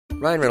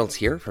Ryan Reynolds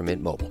here from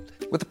Mint Mobile.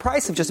 With the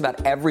price of just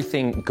about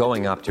everything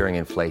going up during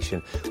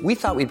inflation, we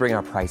thought we'd bring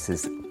our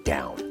prices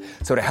down.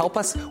 So to help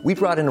us, we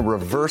brought in a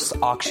reverse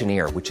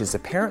auctioneer, which is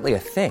apparently a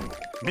thing.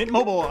 Mint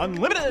Mobile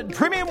Unlimited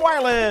Premium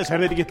Wireless. How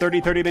to get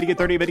 30, 30, bit to get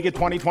 30, bit to get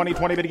 20, 20,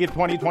 20, bit to get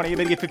 20, 20,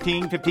 bit to get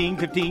 15, 15,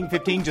 15,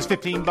 15, just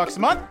 $15 a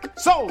month?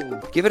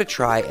 Sold! Give it a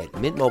try at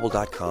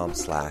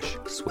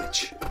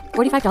mintmobile.com/switch.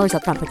 $45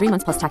 up front for 3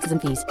 months plus taxes and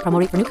fees. Promo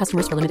rate for new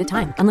customers for limited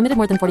time. Unlimited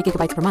more than 40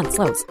 gigabytes per month.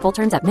 Slows full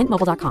terms at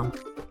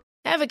mintmobile.com.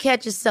 Ever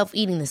catch yourself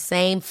eating the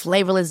same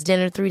flavorless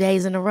dinner 3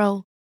 days in a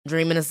row?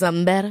 Dreaming of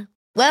something better?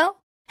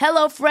 Well,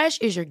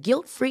 HelloFresh is your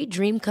guilt-free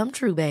dream come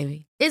true,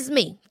 baby. It's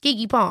me,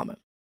 Keke Palmer.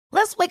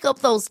 Let's wake up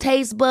those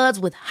taste buds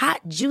with hot,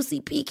 juicy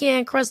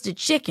pecan-crusted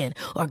chicken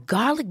or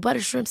garlic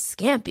butter shrimp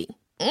scampi.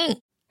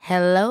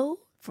 Hello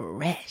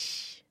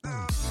Fresh.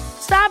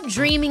 Stop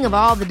dreaming of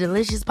all the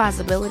delicious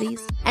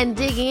possibilities and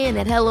dig in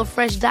at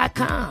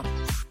HelloFresh.com.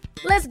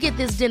 Let's get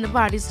this dinner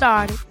party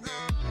started.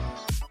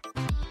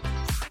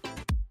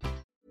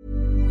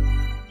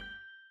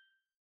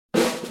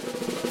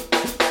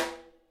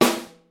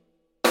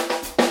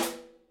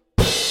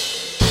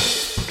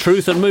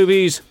 Truth and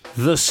Movies,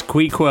 The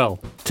Squeakquel.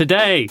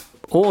 Today,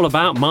 all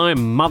about my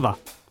mother.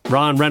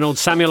 Ryan Reynolds,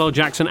 Samuel L.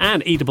 Jackson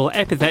and Eatable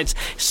Epithets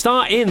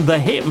star in The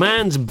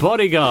Hitman's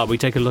Bodyguard. We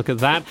take a look at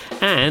that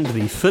and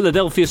the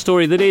Philadelphia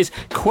story that is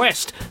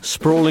Quest,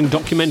 sprawling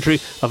documentary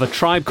of a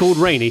tribe called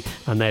Rainey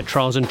and their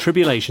trials and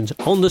tribulations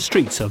on the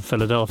streets of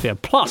Philadelphia.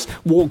 Plus,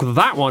 walk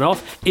that one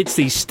off, it's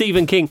the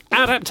Stephen King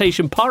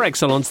adaptation par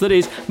excellence that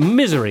is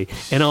Misery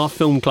in our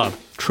film club.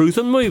 Truth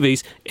and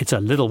Movies, it's a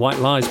Little White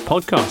Lies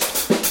podcast.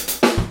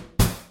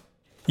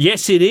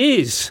 Yes, it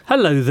is.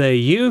 Hello there,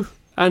 you.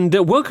 And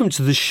welcome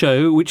to the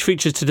show, which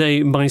features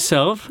today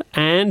myself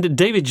and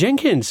David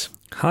Jenkins.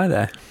 Hi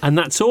there. And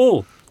that's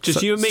all.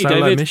 Just you and me,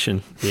 solo David.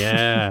 Mission.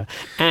 Yeah.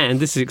 And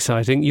this is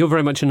exciting. You're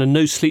very much in a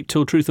no sleep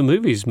till Truth and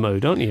Movies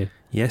mode, aren't you?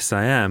 Yes,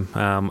 I am.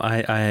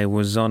 I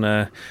was on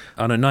a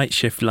night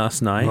shift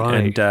last night,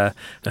 right. and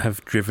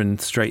have driven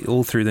straight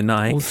all through the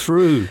night. All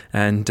through.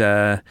 And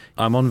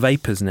I'm on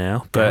vapors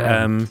now, but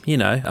I'm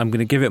going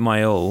to give it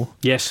my all.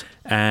 Yes.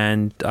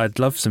 And I'd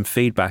love some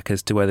feedback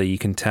as to whether you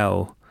can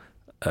tell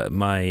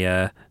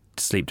my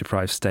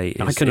sleep-deprived state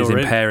is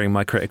impairing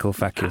my critical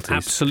faculties.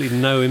 Absolutely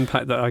no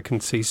impact that I can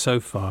see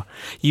so far.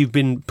 You've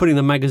been putting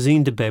the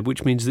magazine to bed,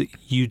 which means that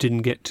you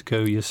didn't get to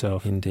go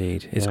yourself.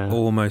 Indeed. It's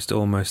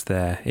almost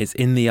there. It's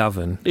in the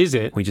oven. Is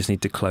it? We just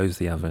need to close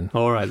the oven.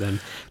 All right,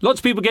 then. Lots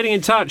of people getting in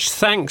touch.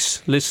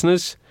 Thanks,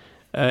 listeners.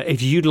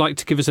 If you'd like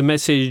to give us a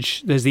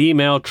message, there's the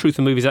email,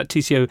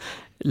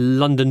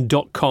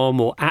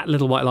 truthandmovies@tcolondon.com or at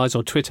Little White Lies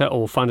on Twitter,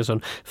 or find us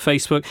on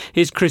Facebook.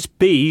 Here's Chris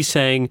B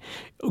saying,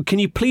 can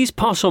you please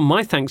pass on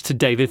my thanks to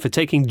David for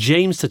taking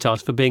James to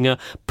task for being a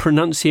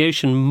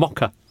pronunciation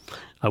mocker?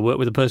 I worked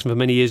with a person for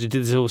many years who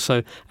did this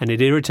also, and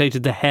it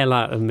irritated the hell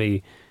out of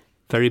me.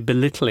 Very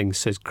belittling,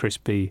 says Chris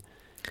B.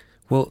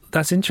 Well,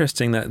 that's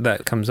interesting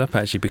that comes up,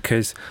 actually,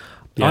 because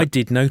I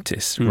did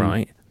notice,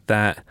 right,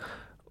 that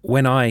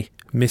when I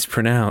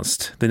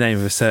mispronounced the name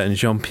of a certain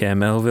Jean-Pierre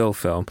Melville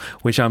film,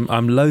 which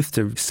I'm loath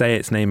to say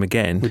its name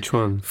again. Which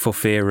one? For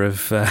fear of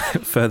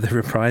further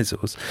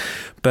reprisals.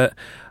 But,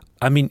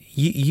 I mean,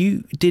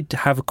 you did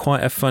have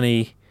quite a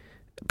funny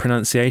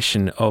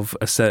pronunciation of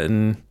a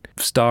certain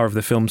star of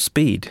the film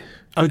Speed.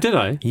 Oh, did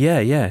I?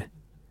 Yeah.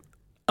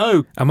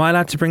 Oh. Am I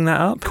allowed to bring that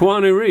up?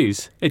 Keanu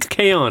Reeves. It's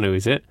Keanu,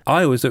 is it?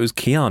 I always thought it was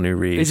Keanu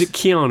Reeves. Is it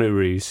Keanu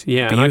Reeves?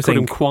 Yeah, but and I called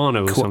him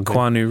Quano or something.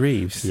 Quanu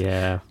Reeves.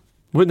 Yeah.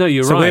 Well, no,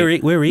 you're so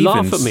right. So we're even.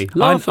 Laugh at me.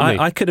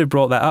 I could have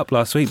brought that up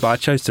last week, but I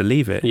chose to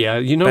leave it. Yeah,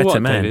 you know Better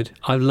what, man. David?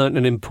 I've learnt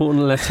an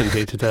important lesson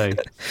here today.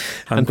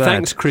 I'm glad.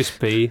 Thanks, Chris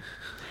B.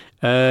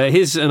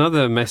 Here's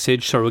another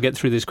message. Sorry, we'll get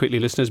through this quickly,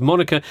 listeners.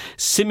 Monica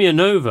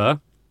Simeonova,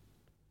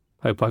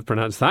 hope I've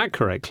pronounced that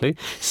correctly,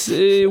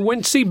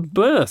 went to see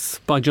Birth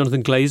by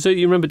Jonathan Glazer.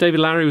 You remember David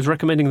Lowery was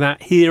recommending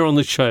that here on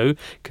the show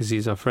because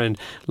he's our friend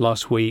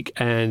last week,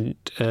 and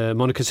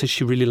Monica says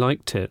she really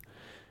liked it.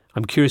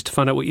 I'm curious to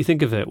find out what you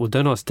think of it. Well,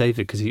 don't ask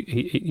David because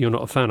you're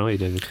not a fan, are you,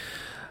 David?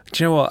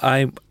 Do you know what?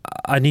 I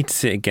need to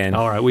see it again.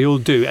 All right, we all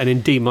do. And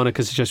indeed,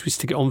 Monica suggests we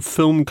stick it on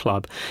Film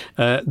Club.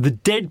 The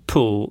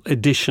Deadpool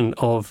edition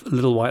of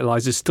Little White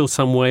Lies is still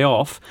some way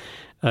off.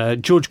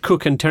 George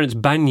Cook and Terence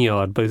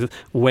Banyard both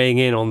weighing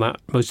in on that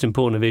most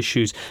important of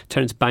issues.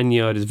 Terence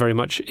Banyard is very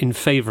much in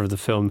favour of the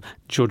film.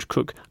 George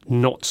Cook,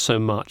 not so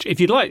much. If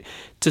you'd like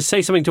to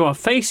say something to our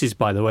faces,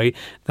 by the way,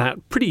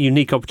 that pretty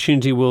unique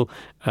opportunity will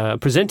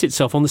present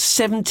itself on the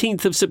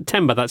 17th of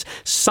September. That's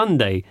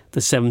Sunday, the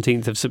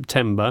 17th of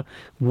September,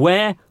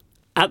 where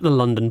at the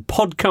London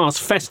Podcast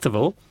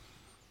Festival.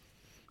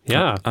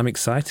 Yeah. I'm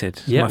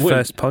excited. Yeah, my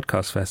first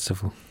podcast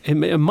festival.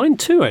 Mine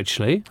too,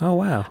 actually. Oh,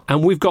 wow.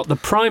 And we've got the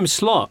prime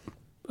slot,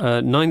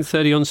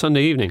 9:30 on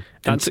Sunday evening.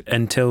 That's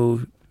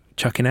until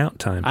checking out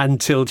time.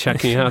 Until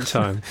checking out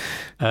time.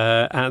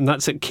 And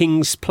that's at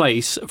King's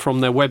Place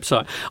from their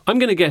website. I'm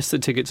going to guess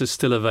that tickets are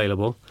still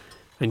available,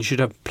 and you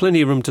should have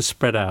plenty of room to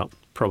spread out,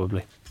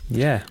 probably.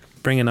 Yeah.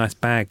 Bring a nice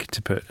bag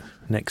to put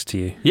next to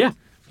you. Yeah.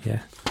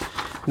 Yeah.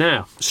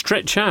 Now,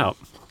 stretch out.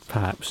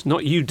 Perhaps.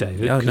 Not you,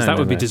 David, Oh, because no, that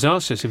would be no.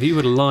 disastrous if you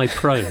were to lie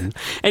prone.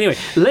 Anyway,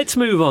 let's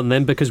move on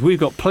then, because we've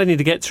got plenty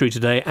to get through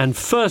today. And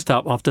first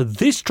up, after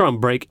this drum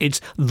break,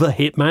 it's The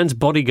Hitman's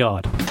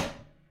Bodyguard.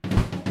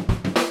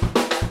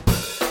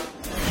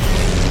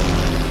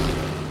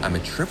 I'm a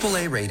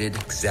AAA rated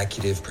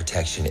executive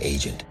protection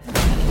agent.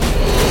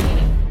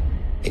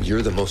 And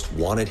you're the most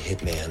wanted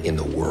hitman in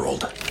the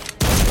world.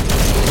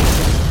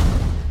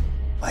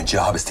 My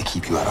job is to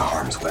keep you out of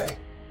harm's way.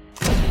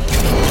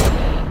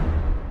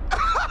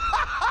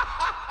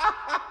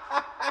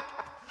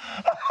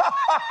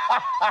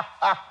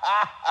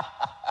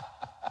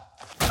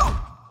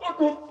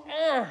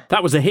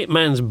 That was The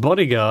Hitman's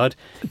Bodyguard.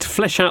 To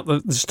flesh out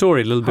the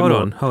story a little bit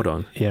more. Hold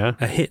on. Yeah.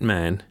 A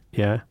hitman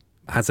Yeah.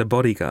 has a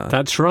bodyguard.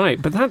 That's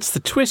right. But that's the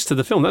twist of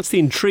the film. That's the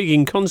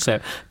intriguing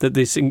concept that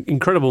this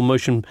incredible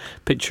motion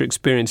picture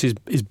experience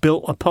is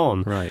built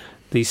upon. Right.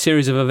 The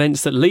series of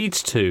events that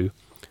leads to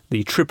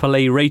the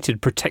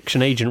AAA-rated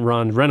protection agent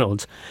Ryan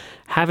Reynolds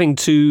having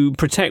to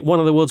protect one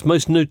of the world's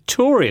most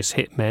notorious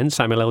hitmen,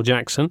 Samuel L.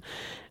 Jackson,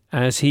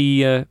 as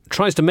he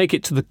tries to make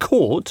it to the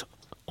court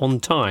on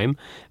time,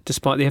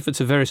 despite the efforts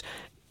of various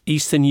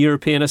Eastern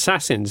European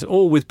assassins,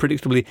 all with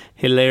predictably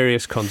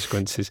hilarious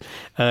consequences.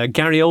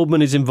 Gary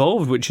Oldman is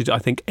involved, which is, I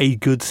think, a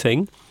good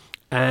thing.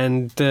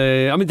 And,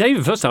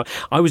 David, first time,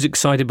 I was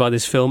excited by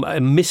this film, a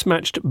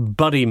mismatched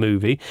buddy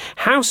movie.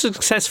 How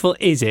successful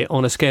is it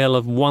on a scale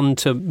of 1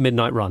 to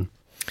Midnight Run?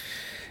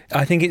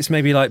 I think it's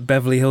maybe like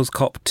Beverly Hills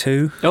Cop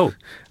 2. Oh.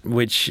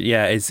 Which,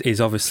 is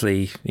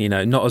obviously,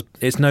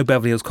 it's no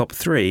Beverly Hills Cop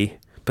 3,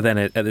 but then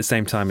at the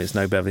same time, it's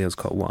no Beverly Hills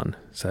Cop 1.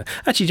 So,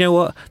 actually, do you know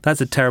what?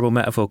 That's a terrible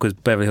metaphor because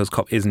Beverly Hills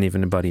Cop isn't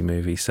even a buddy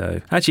movie.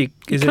 So, actually,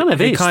 It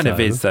kind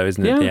of is, though,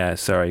 isn't it? Yeah. Yeah,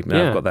 sorry.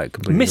 I've got that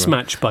completely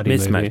Mismatched wrong. buddy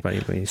Mismatched movie.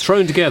 buddy movie.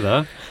 Thrown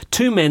together,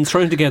 two men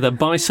thrown together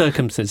by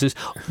circumstances.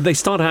 They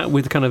start out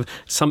with kind of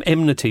some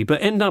enmity, but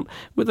end up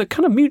with a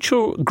kind of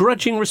mutual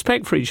grudging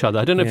respect for each other.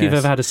 I don't know if you've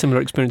Yes. ever had a similar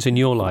experience in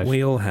your life.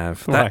 We all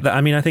have. Right.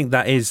 I think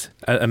that is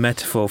a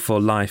metaphor for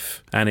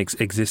life and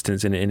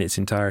existence in its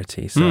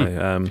entirety.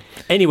 So,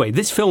 Anyway,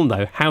 this film,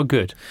 though, how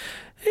good?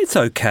 it's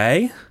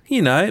okay.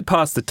 It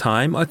passed the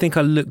time. I think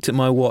I looked at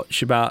my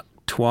watch about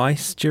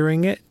twice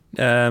during it.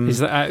 Is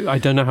that I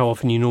don't know how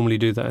often you normally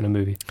do that in a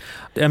movie.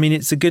 I mean,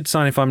 it's a good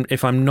sign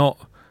if I'm not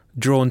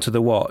drawn to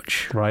the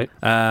watch. Right.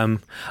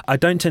 I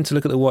don't tend to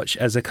look at the watch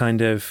as a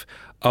kind of,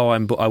 I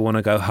want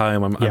to go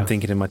home. I'm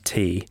thinking of my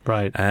tea.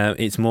 Right.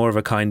 It's more of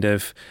a kind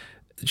of,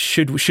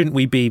 shouldn't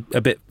we be a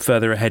bit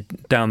further ahead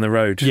down the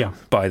road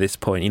by this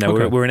point?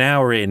 Okay. We're an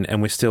hour in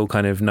and we're still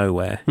kind of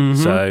nowhere.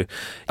 Mm-hmm. So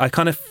I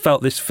kind of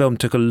felt this film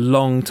took a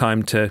long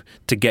time to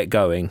get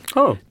going.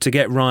 Oh. To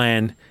get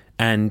Ryan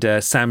and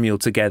Samuel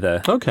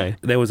together. Okay.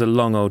 There was a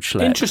long old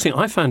schlep. Interesting.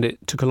 I found it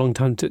took a long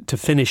time to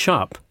finish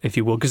up, if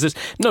you will, because there's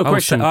no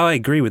question. So I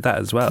agree with that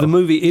as well. The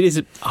movie, it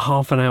is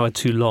half an hour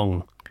too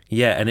long.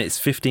 Yeah, and it's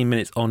 15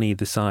 minutes on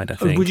either side, I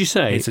think. Would you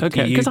say?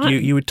 Okay,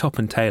 You would top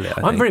and tail it, I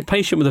think. I'm very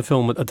patient with the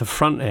film at the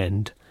front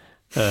end.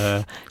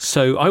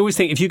 So I always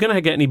think if you're going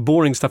to get any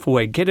boring stuff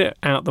away, get it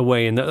out the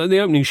way. And the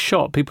opening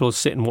shot, people will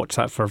sit and watch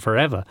that for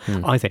forever,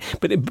 I think.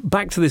 But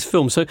back to this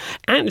film. So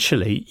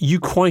actually, you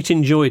quite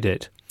enjoyed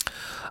it.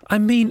 I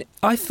mean,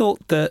 I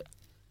thought that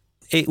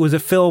it was a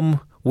film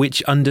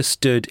which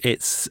understood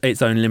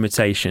its own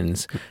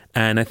limitations.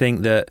 And I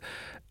think that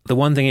the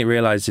one thing it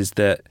realised is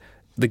that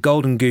the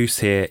golden goose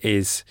here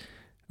is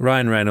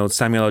Ryan Reynolds,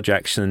 Samuel L.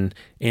 Jackson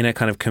in a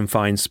kind of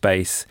confined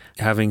space,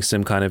 having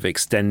some kind of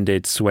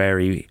extended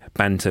sweary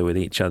banter with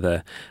each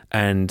other.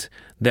 And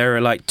there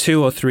are like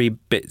 2 or 3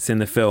 bits in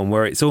the film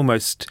where it's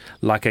almost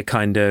like a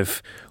kind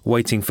of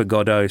Waiting for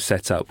Godot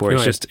setup, where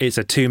it's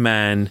a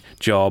 2-man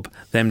job,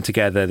 them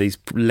together, these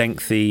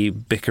lengthy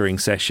bickering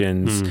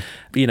sessions.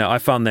 I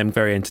found them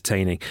very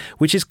entertaining,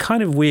 which is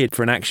kind of weird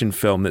for an action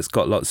film that's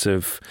got lots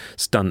of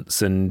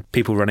stunts and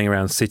people running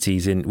around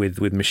cities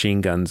with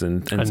machine guns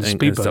and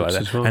speedboats stuff like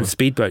that. as well. And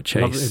speedboat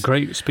chase. Lovely, a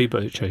great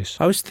speedboat chase.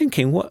 I was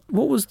thinking, what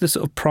was the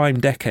sort of prime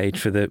decade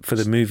for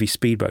the movie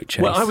Speedboat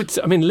Chase? Well,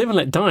 Live and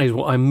Let Die is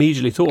what I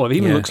immediately thought of. It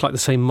even looks like the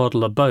same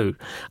model of boat.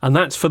 And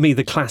that's, for me,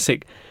 the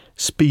classic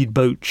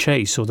speedboat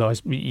chase, although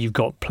you've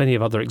got plenty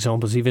of other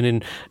examples, even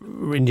in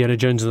Indiana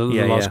Jones and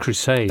the Last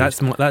Crusade.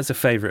 That's a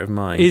favourite of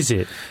mine. Is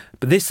it?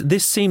 But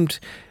this seemed...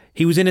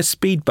 He was in a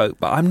speedboat,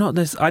 but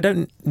I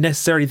don't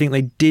necessarily think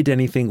they did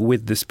anything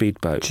with the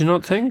speedboat. Do you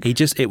not think?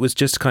 It was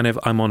just kind of,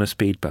 I'm on a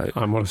speedboat.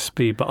 I'm on a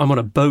speedboat. I'm on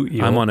a boat,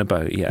 I'm on a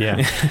boat,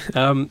 yeah.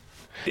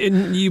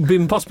 You've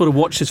been impossible to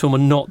watch this film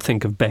and not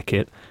think of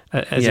Beckett,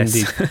 as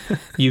indeed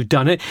you've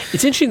done it.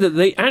 It's interesting that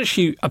they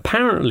actually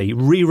apparently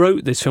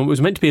rewrote this film. It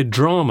was meant to be a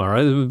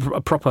drama,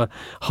 a proper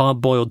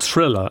hard-boiled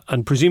thriller,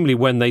 and presumably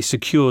when they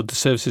secured the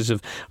services of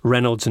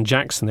Reynolds and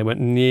Jackson, they went,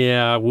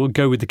 we'll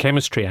go with the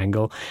chemistry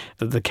angle,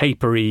 the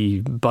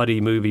capery buddy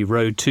movie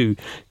Road 2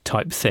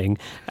 type thing,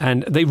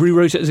 and they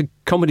rewrote it as a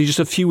comedy just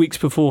a few weeks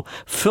before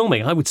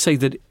filming. I would say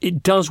that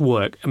it does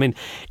work. I mean,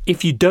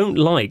 if you don't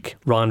like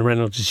Ryan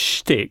Reynolds'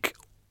 shtick,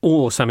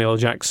 or Samuel L.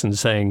 Jackson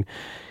saying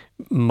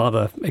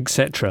mother,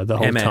 etc. the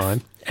whole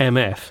time.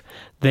 MF,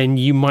 then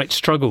you might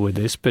struggle with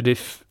this. But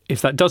if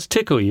that does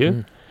tickle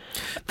you...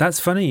 That's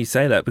funny you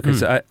say that,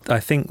 because I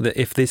think that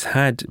if this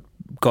had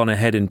gone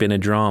ahead and been a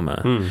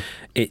drama,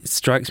 it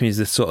strikes me as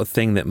the sort of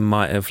thing that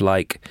might have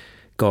like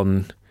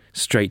gone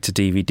straight to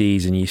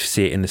DVDs and you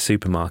see it in the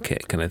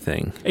supermarket kind of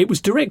thing. It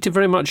was directed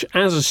very much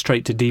as a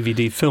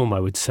straight-to-DVD film, I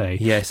would say.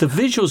 Yes. The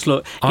visuals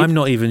look... I'm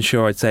not even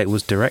sure I'd say it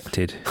was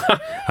directed.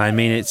 I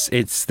mean,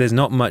 it's there's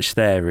not much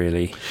there,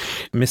 really.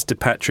 Mr.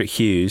 Patrick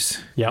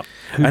Hughes. Yeah.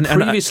 Who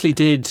previously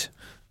did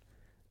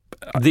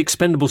The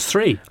Expendables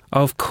 3.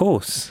 Of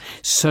course.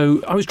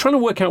 So I was trying to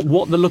work out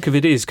what the look of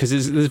it is, because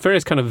there's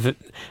various kind of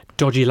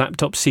dodgy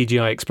laptop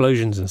CGI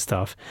explosions and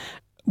stuff,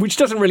 which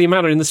doesn't really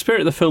matter. In the spirit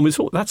of the film,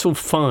 that's all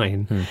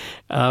fine.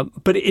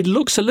 But it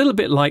looks a little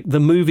bit like the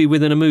movie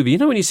within a movie. You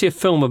know when you see a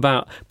film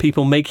about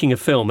people making a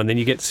film and then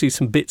you get to see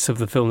some bits of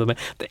the film?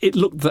 It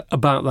looked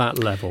about that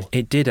level.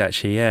 It did,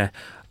 actually, yeah.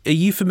 Are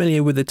you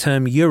familiar with the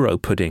term Euro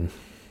pudding?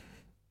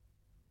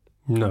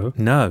 No.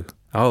 No.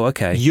 Oh,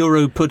 okay.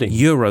 Euro pudding.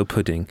 Euro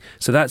pudding.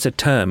 So that's a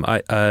term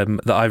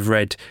that I've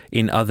read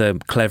in other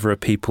cleverer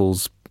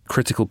people's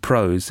critical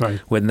prose, right,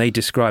 when they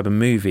describe a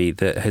movie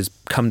that has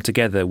come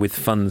together with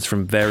funds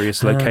from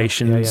various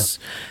locations,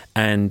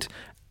 and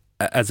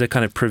as a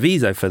kind of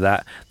proviso for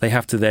that, they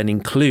have to then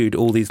include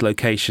all these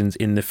locations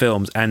in the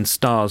films and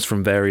stars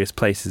from various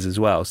places as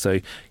well. So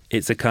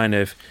it's a kind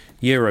of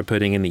Euro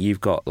pudding in that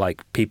you've got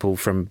like people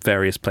from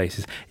various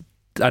places.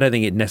 I don't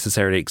think it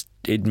necessarily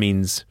it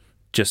means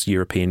just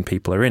European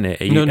people are in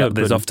it. No,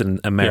 there's often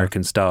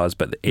American stars,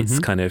 but it's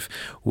kind of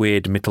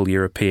weird Middle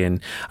European.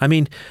 I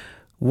mean,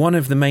 one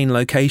of the main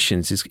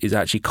locations is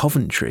actually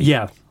Coventry.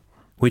 Yeah.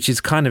 Which is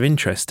kind of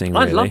interesting,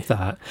 really. I love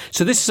that.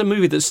 So this is a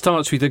movie that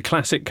starts with a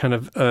classic kind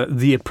of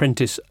The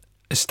Apprentice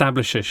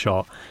establisher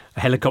shot, a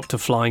helicopter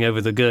flying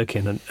over the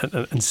Gherkin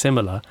and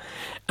similar.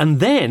 And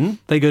then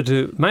they go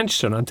to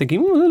Manchester, and I'm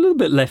thinking, a little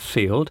bit left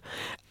field.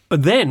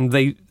 But then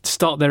they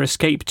start their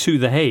escape to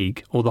The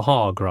Hague, or The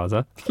Hague,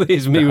 rather.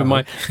 Here's me with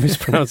my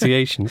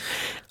mispronunciations.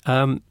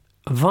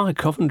 Via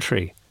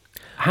Coventry.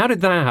 How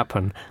did that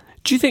happen?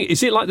 Do you think,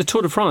 is it like the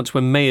Tour de France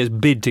when mayors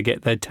bid to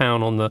get their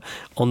town on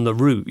the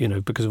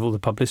route, because of all the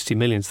publicity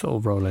millions that all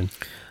roll in?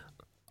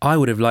 I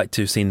would have liked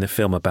to have seen the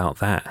film about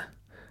that.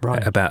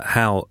 Right. About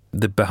how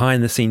the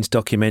behind-the-scenes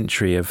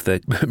documentary of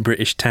the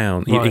British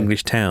town,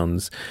 English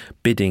towns,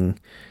 bidding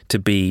to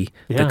be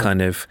the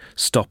kind of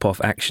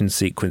stop-off action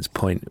sequence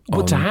point.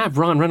 Well, to have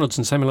Ryan Reynolds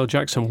and Samuel L.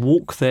 Jackson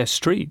walk their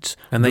streets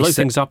and blow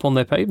things up on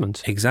their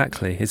pavements.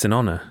 Exactly. It's an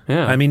honour.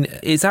 Yeah. I mean,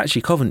 it's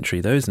actually Coventry,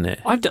 though, isn't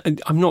it?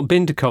 I've not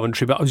been to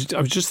Coventry, but I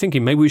was just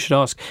thinking maybe we should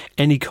ask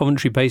any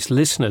Coventry-based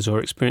listeners or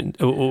experience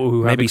or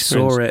who maybe have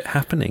experience. Saw it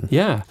happening.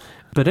 Yeah.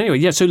 But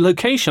anyway, so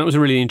location, that was a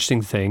really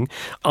interesting thing.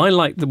 I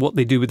like what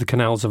they do with the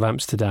canals of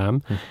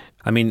Amsterdam.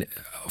 I mean,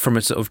 from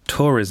a sort of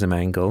tourism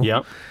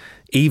angle,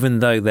 even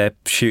though they're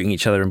shooting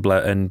each other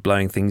and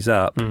blowing things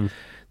up,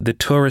 the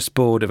tourist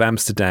board of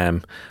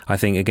Amsterdam, I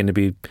think, are going to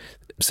be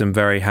some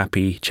very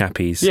happy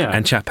chappies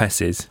and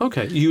chapesses.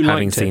 Okay, you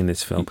having seen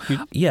this film.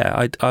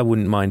 I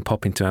wouldn't mind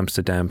popping to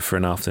Amsterdam for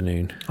an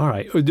afternoon. All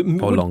right. Or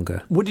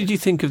longer. What did you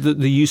think of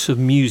the use of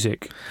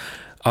music?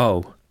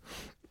 Oh,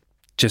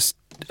 just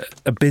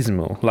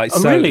abysmal. Like,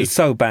 really?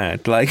 So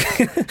bad. Like,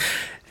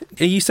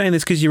 are you saying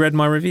this because you read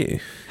my review?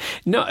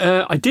 No,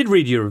 I did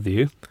read your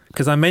review.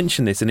 Because I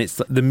mentioned this, and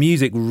it's the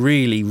music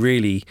really,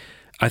 really,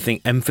 I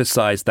think,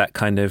 emphasised that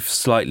kind of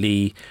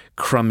slightly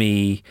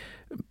crummy,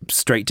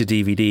 straight to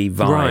DVD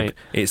vibe. Right.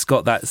 It's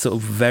got that sort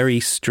of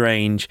very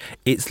strange.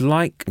 It's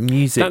like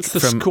music. That's the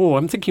score.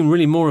 I'm thinking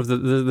really more of the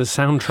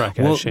soundtrack.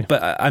 Actually,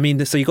 but I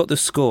mean, so you got the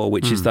score,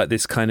 which is like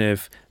this kind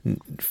of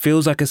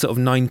feels like a sort of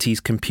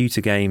 90s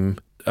computer game.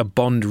 A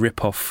Bond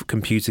rip-off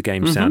computer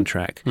game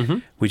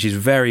soundtrack, which is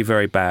very,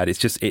 very bad.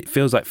 It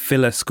feels like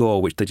filler score,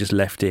 which they just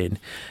left in.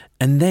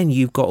 And then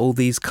you've got all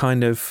these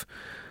kind of,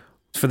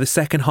 for the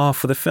second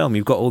half of the film,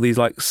 you've got all these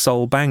like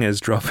soul bangers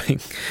dropping.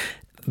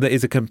 That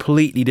is a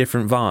completely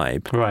different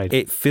vibe. Right.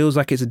 It feels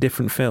like it's a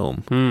different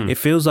film. It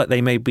feels like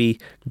they maybe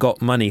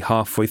got money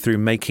halfway through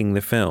making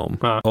the film,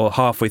 or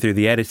halfway through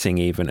the editing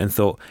even, and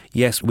thought,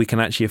 yes, we can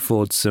actually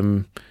afford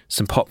some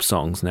pop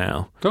songs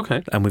now.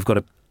 Okay. And we've got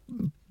to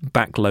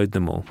backload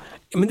them all.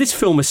 I mean, this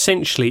film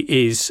essentially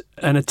is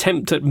an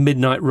attempt at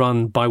Midnight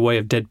Run by way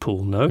of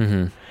Deadpool,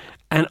 no?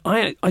 And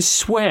I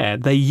swear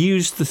they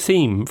used the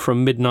theme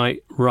from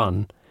Midnight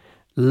Run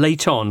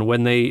late on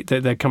when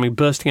they're coming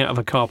bursting out of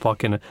a car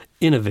park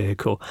in a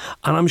vehicle.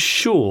 And I'm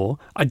sure,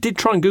 I did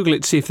try and Google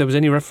it to see if there was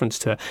any reference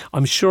to it.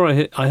 I'm sure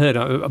I heard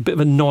a bit of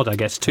a nod, I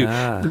guess, to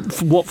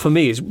what for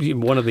me is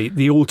one of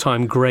the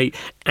all-time great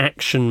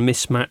action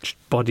mismatched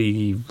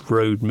body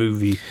road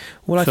movie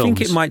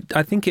films.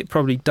 I think it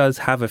probably does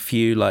have a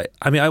few, like,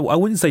 I mean, I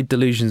wouldn't say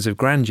delusions of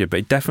grandeur, but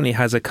it definitely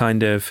has a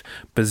kind of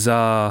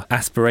bizarre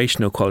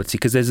aspirational quality,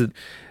 because there's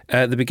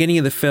at the beginning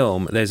of the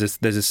film, there's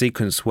a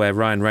sequence where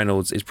Ryan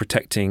Reynolds is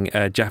protecting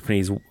a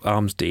Japanese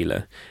arms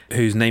dealer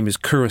whose name is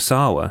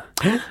Kurosawa.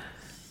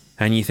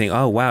 And you think,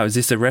 oh, wow, is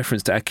this a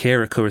reference to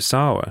Akira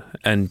Kurosawa?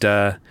 And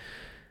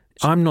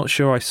I'm not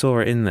sure I saw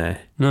it in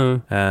there.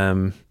 No.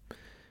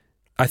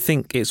 I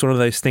think it's one of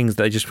those things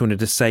that I just wanted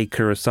to say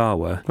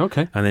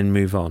Kurosawa and then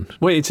move on.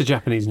 Well, it's a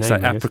Japanese name.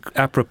 It's like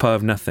apropos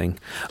of nothing.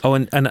 Oh,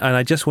 and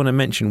I just want to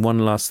mention one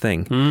last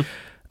thing.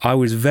 I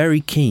was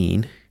very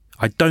keen,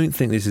 I don't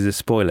think this is a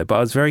spoiler, but I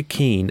was very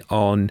keen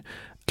on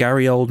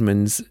Gary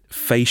Oldman's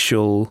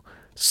facial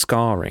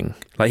scarring.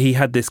 Like, he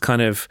had this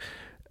kind of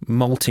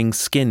molting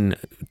skin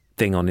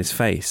thing on his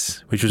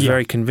face, which was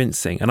very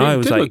convincing. And I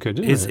was like,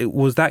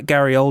 was that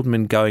Gary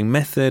Oldman going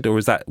method, or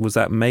was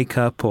that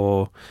makeup,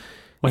 or...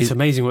 Well, it's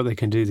amazing what they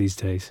can do these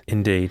days.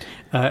 Indeed.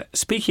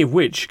 Speaking of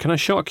which, can I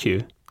shock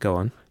you? Go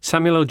on.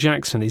 Samuel L.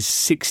 Jackson is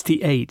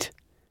 68.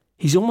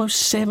 He's almost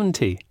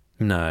 70.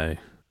 No.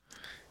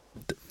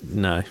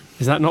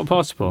 Is that not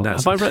possible?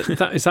 Have I read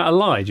that? Is that a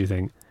lie, do you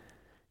think?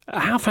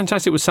 How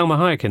fantastic was Salma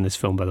Hayek in this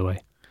film, by the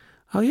way?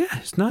 Oh yeah,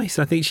 it's nice.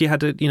 I think she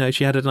had a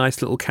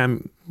nice little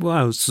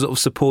sort of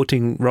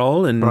supporting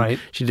role, and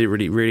she did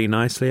really, really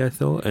nicely, I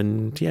thought.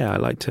 And yeah, I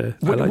liked her.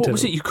 What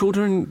was it you called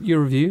her in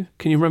your review?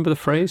 Can you remember the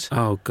phrase?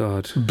 Oh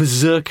God,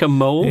 berserker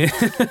mole. I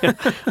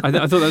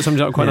thought that summed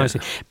it up quite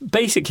nicely.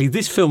 Basically,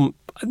 this film,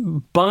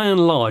 by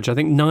and large, I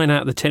think 9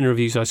 out of the 10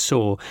 reviews I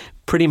saw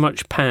pretty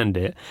much panned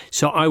it.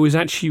 So I was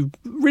actually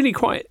really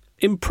quite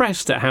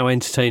impressed at how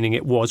entertaining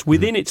it was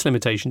within its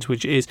limitations,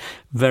 which it is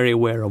very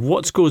aware of.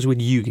 What scores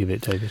would you give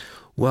it, David?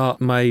 Well,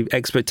 my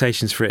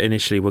expectations for it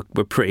initially were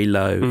pretty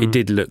low. It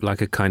did look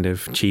like a kind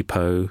of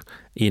cheapo,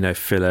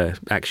 filler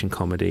action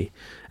comedy.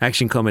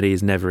 Action comedy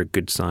is never a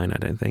good sign, I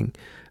don't think.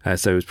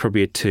 So it was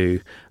probably a 2.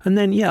 And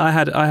then, I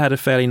had a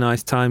fairly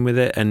nice time with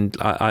it, and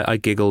I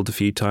giggled a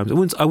few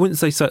times. I wouldn't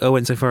say so. I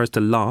went so far as to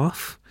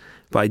laugh,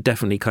 but I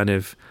definitely kind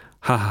of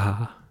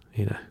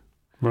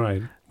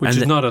Right. Which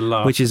is not a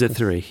laugh. Which is a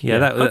 3. Yeah.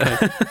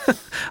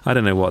 I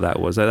don't know what that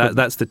was.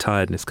 That's the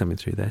tiredness coming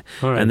through there.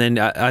 Right. And then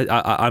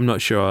I'm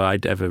not sure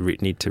I'd ever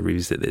need to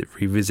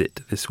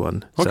revisit this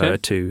one. So a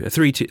 2. A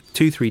 3,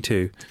 2, 3,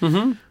 2.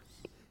 Mm-hmm.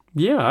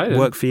 Yeah.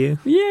 Work for you?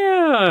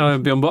 Yeah.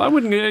 I'd be on board. I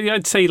wouldn't,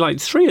 I'd say like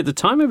 3 at the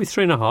time, maybe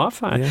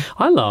 3.5.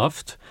 I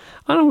laughed.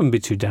 I wouldn't be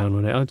too down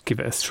on it. I'd give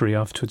it a 3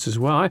 afterwards as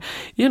well.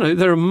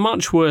 There are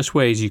much worse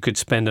ways you could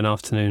spend an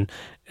afternoon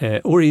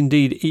or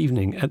indeed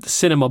evening at the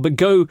cinema, but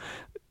go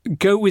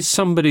with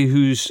somebody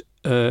whose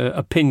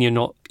opinion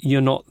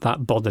you're not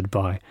that bothered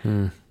by.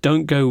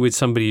 Don't go with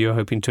somebody you're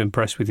hoping to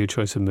impress with your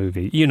choice of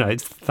movie.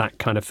 It's that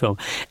kind of film.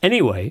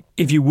 Anyway,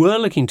 if you were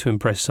looking to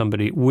impress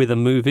somebody with a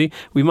movie,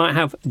 we might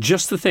have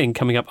just the thing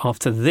coming up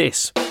after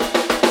this.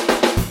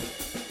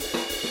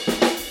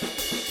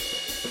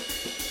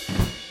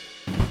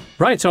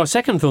 Right, so our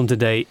second film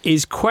today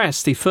is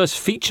Quest, the first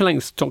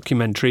feature-length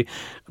documentary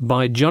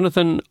by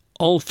Jonathan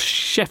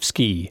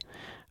Olszewski,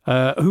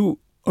 who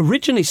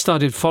originally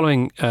started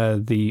following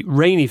the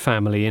Rainey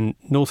family in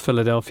North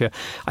Philadelphia,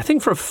 I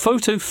think for a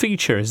photo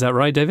feature. Is that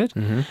right, David?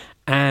 Mm-hmm.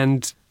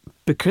 And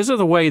because of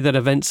the way that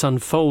events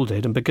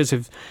unfolded, and because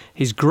of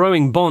his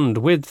growing bond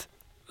with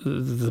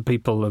the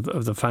people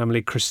of the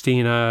family,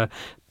 Christina,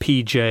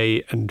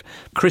 PJ, and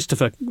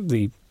Christopher,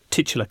 the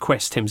titular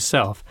Quest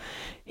himself,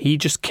 he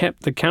just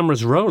kept the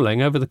cameras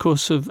rolling over the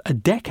course of a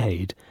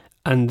decade.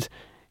 And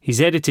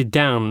he's edited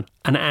down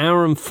 1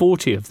 hour and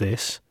 40 of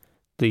this.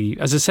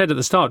 As I said at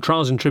the start,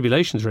 trials and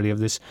tribulations really of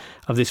this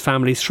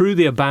family through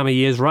the Obama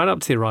years, right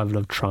up to the arrival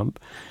of Trump.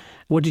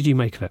 What did you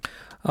make of it?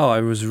 Oh,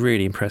 I was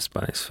really impressed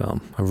by this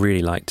film. I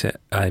really liked it.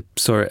 I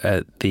saw it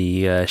at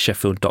the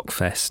Sheffield Doc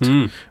Fest,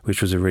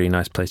 which was a really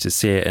nice place to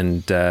see it,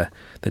 and the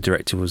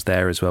director was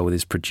there as well with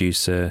his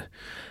producer,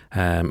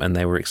 and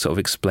they were sort of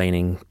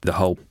explaining the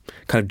whole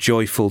kind of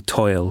joyful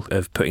toil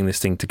of putting this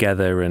thing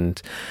together.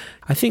 And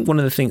I think one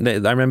of the things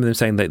that I remember them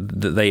saying that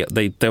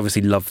they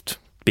obviously loved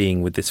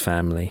being with this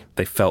family.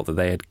 They felt that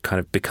they had kind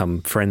of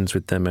become friends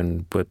with them,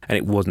 and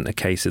it wasn't a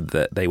case of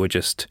that they were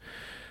just,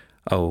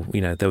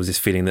 there was this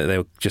feeling that they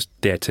were just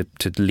there to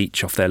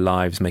leech off their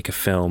lives, make a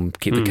film,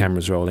 keep the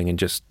cameras rolling, and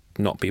just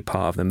not be a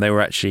part of them. They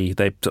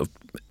sort of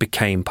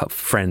became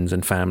friends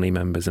and family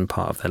members and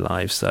part of their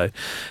lives. So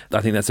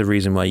I think that's the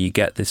reason why you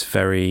get this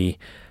very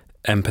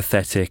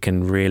empathetic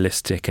and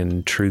realistic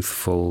and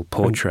truthful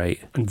portrait,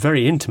 and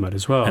very intimate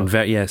as well, and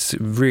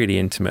really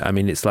intimate. I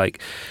mean,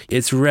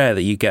 it's rare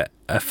that you get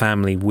a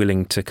family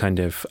willing to kind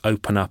of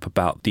open up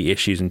about the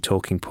issues and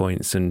talking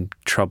points and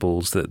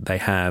troubles that they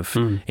have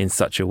in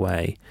such a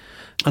way.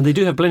 And they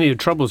do have plenty of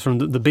troubles, from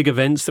the big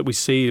events that we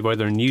see,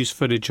 whether in news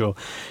footage or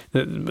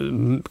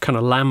the kind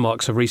of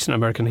landmarks of recent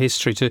American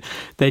history, to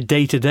their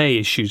day-to-day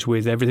issues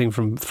with everything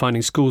from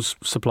finding school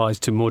supplies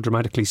to more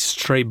dramatically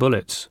stray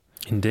bullets.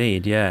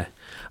 Indeed, yeah.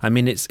 I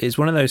mean, it's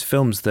one of those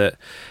films that,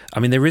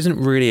 I mean, there isn't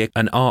really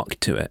an arc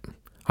to it.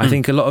 I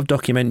think a lot of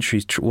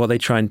documentaries, what they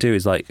try and do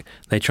is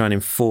they try and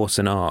enforce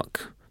an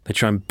arc. They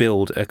try and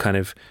build a kind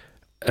of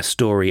a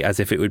story as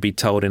if it would be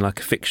told in like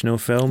a fictional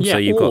film. Yeah,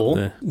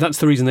 so that's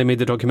the reason they made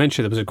the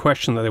documentary. There was a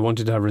question that they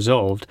wanted to have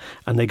resolved,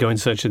 and they go in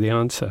search of the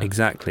answer.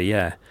 Exactly,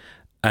 yeah.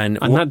 And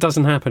that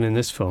doesn't happen in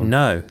this film.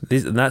 No,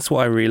 that's what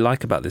I really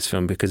like about this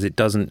film, because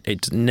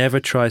it never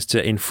tries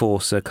to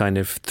enforce a kind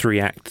of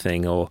 3-act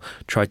thing or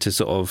try to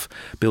sort of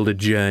build a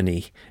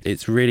journey.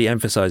 It really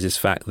emphasizes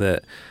the fact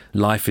that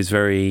life is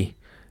very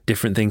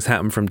different. Things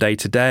happen from day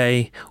to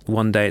day.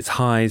 One day it's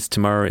highs,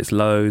 tomorrow it's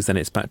lows, then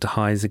it's back to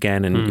highs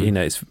again. And,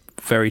 it's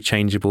very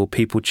changeable.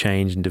 People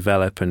change and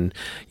develop, and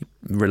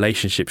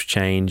relationships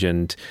change,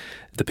 and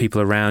the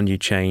people around you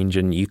change,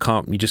 and you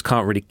just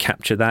can't really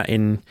capture that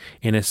in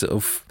a sort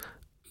of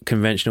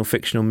conventional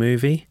fictional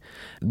movie.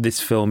 This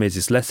film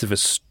is less of a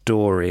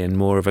story and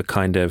more of a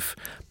kind of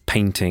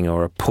painting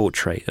or a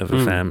portrait of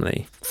a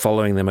family,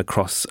 following them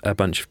across a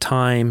bunch of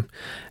time.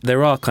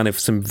 There are kind of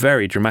some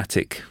very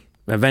dramatic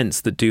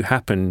events that do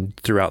happen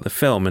throughout the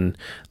film, and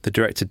the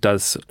director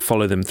does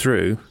follow them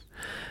through.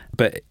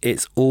 But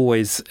it's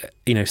always,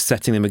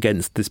 setting them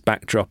against this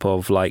backdrop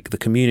of like the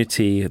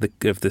community,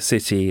 of the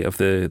city, of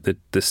the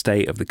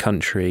state, of the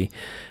country.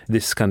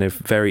 This kind of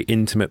very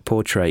intimate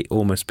portrait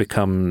almost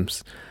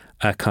becomes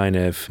a kind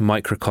of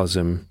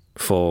microcosm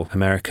for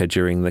America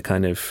during the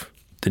kind of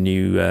the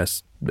new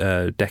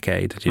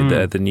decade,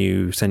 the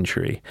new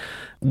century.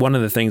 One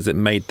of the things that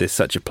made this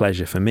such a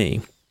pleasure for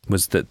me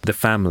was that the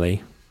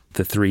family,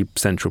 the 3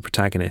 central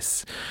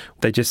protagonists,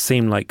 they just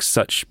seem like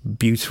such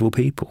beautiful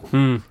people.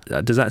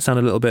 Does that sound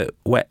a little bit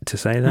wet to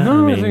say that?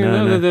 No, I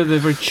think they're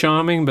very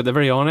charming, but they're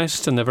very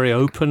honest, and they're very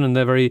open, and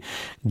they're very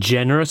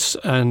generous,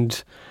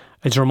 and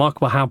it's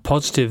remarkable how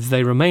positive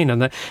they remain,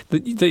 and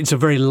it's a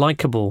very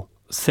likeable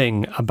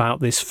thing about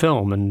this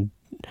film. And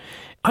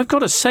I've got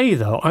to say,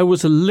 though, I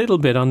was a little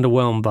bit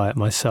underwhelmed by it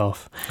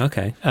myself.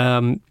 Okay.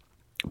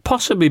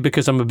 Possibly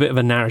because I'm a bit of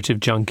a narrative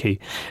junkie.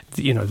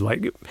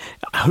 Like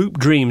Hoop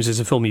Dreams is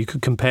a film you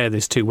could compare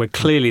this to, where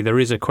clearly there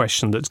is a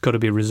question that's got to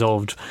be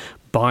resolved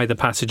by the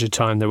passage of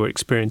time that we're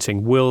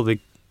experiencing. Will the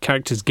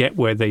characters get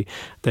where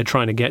they're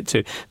trying to get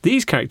to?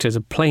 These characters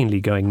are plainly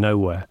going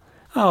nowhere.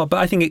 Oh, but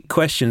I think it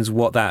questions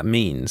what that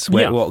means,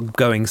 what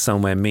going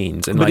somewhere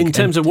means. And but in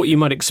terms of what you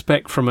might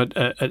expect from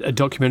a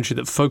documentary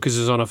that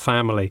focuses on a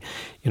family,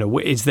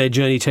 is their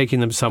journey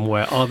taking them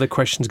somewhere? Are the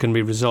questions going to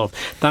be resolved?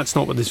 That's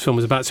not what this film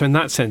is about. So in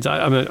that sense,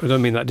 I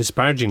don't mean that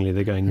disparagingly.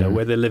 They're going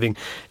nowhere. They're living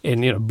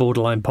in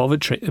borderline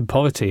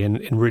poverty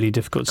in really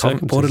difficult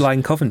circumstances.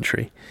 Borderline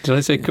Coventry. Did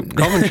I say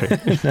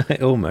Coventry?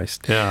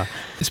 Almost. Yeah.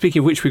 Speaking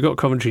of which, we've got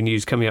Coventry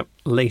news coming up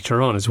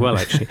later on as well,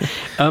 actually.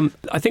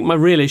 I think my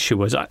real issue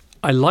was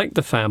I liked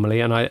the family,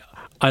 and I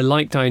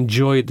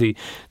enjoyed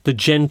the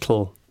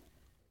gentle,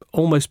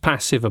 almost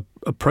passive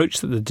approach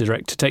that the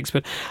director takes,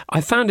 but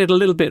I found it a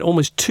little bit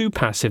almost too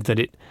passive.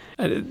 That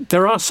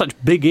there are such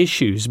big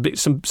issues,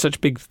 such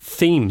big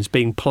themes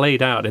being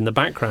played out in the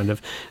background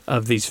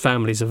of these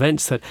families'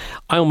 events, that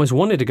I almost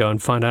wanted to go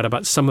and find out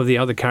about some of the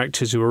other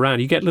characters who are around.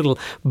 You get little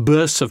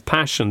bursts of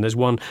passion. There's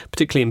one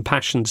particularly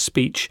impassioned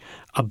speech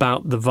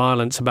about the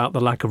violence, about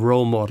the lack of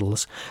role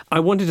models.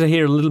 I wanted to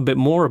hear a little bit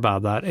more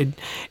about that.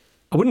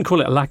 I wouldn't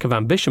call it a lack of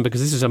ambition,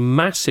 because this is a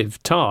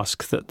massive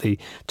task that the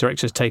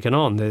director has taken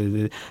on,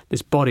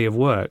 this body of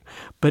work.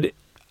 But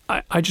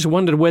I just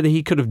wondered whether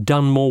he could have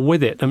done more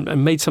with it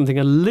and made something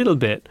a little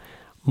bit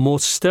more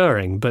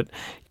stirring. But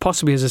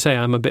possibly, as I say,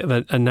 I'm a bit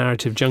of a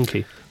narrative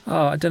junkie.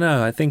 Oh, I don't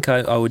know. I think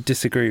I would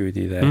disagree with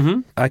you there. Mm-hmm.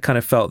 I kind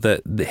of felt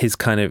that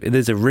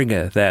there's a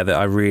rigour there that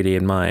I really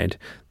admired,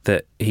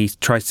 that he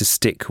tries to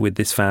stick with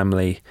this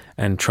family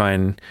and try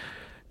and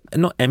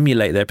not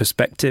emulate their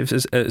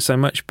perspectives so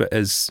much, but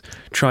as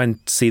try and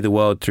see the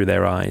world through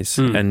their eyes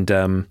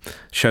and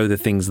show the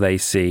things they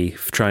see,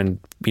 try and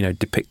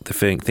depict the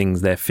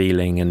things they're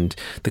feeling and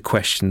the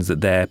questions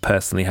that they're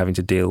personally having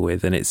to deal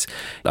with. And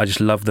I just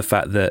love the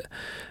fact that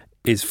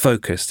is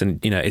focused,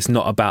 and it's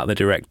not about the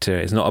director,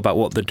 it's not about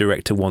what the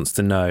director wants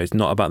to know, it's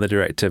not about the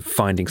director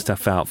finding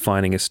stuff out,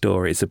 finding a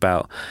story. It's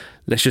about,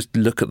 let's just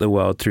look at the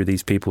world through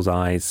these people's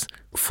eyes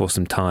for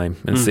some time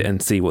and sit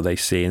and see what they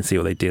see and see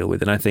what they deal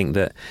with. And I think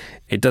that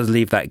it does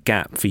leave that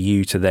gap for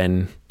you to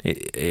then,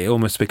 it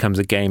almost becomes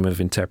a game of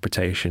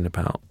interpretation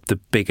about the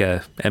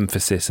bigger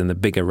emphasis and the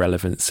bigger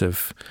relevance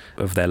of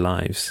their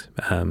lives.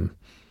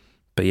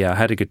 But yeah, I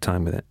had a good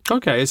time with it.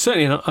 Okay, it's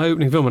certainly an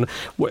eye-opening film, and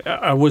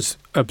I was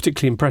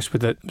particularly impressed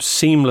with the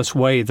seamless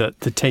way that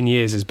the 10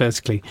 years is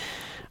basically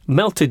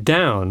melted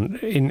down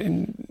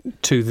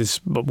into this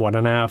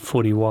 1 hour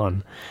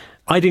 41.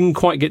 I didn't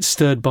quite get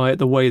stirred by it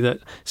the way that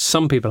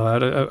some people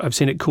have. I've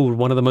seen it called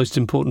one of the most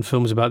important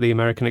films about the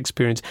American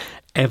experience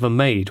ever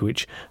made,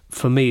 which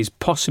for me is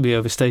possibly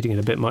overstating it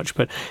a bit much,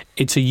 but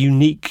it's a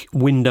unique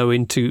window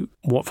into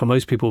what for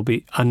most people will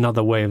be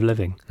another way of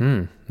living.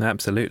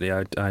 Absolutely,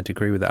 I'd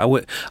agree with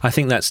that. I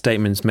think that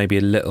statement's maybe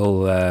a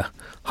little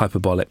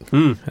hyperbolic,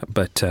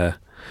 but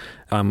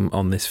I'm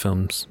on this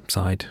film's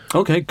side.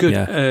 Okay, good.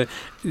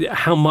 Yeah.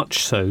 How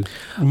much so,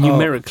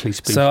 numerically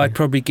speaking? So I'd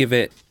probably give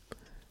it,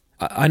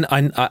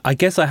 I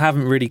guess I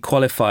haven't really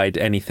qualified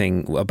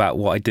anything about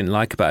what I didn't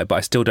like about it, but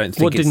I still don't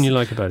think What didn't you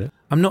like about it?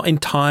 I'm not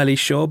entirely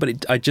sure,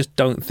 but I just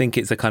don't think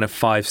it's a kind of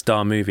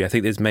 5-star movie. I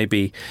think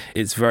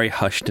it's very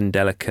hushed and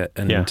delicate,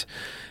 and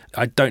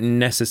I don't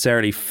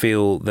necessarily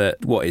feel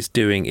that what it's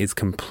doing is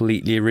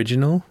completely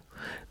original.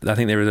 I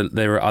think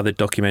there are other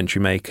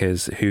documentary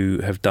makers who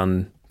have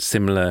done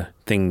similar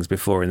things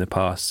before in the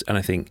past, and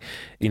I think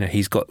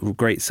he's got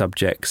great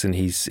subjects, and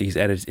he's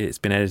edited. It's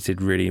been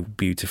edited really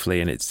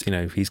beautifully, and it's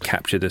he's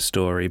captured a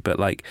story. But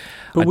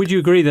would you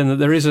agree then that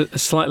there is a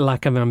slight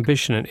lack of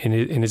ambition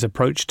in his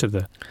approach to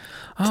the?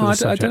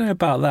 I don't know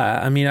about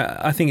that. I mean,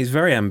 I think it's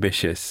very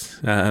ambitious.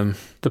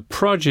 The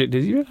project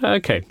is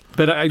okay,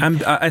 but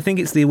I think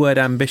it's the word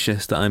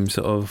ambitious that I'm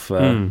sort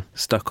of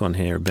stuck on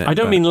here a bit. I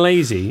don't mean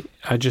lazy.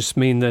 I just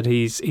mean that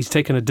he's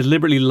taken a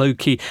deliberately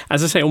low-key,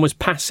 as I say, almost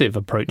passive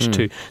approach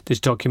to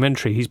this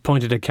documentary. He's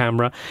pointed a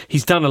camera.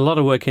 He's done a lot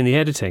of work in the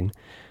editing.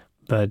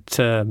 But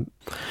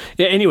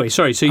anyway,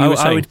 sorry. So you were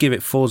saying I would give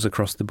it 4s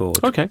across the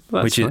board. Okay,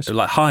 that's which nice. is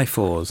like high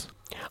 4s.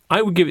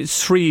 I would give it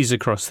 3s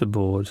across the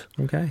board.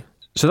 Okay.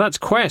 So that's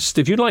Quest.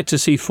 If you'd like to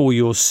see for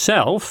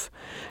yourself,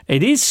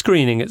 it is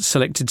screening at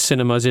selected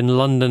cinemas in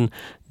London,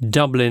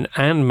 Dublin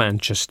and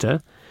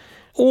Manchester.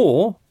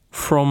 Or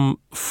from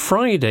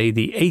Friday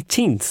the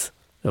 18th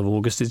of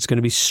August, it's going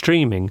to be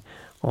streaming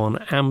on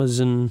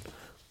Amazon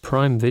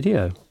Prime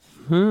Video.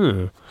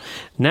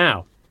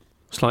 Now,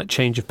 slight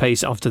change of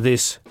pace after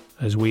this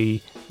as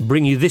we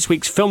bring you this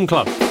week's Film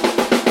Club.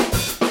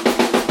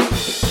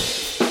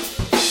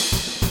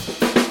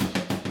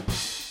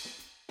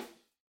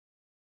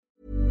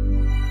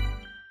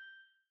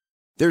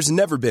 There's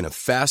never been a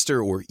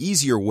faster or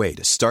easier way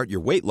to start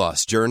your weight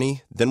loss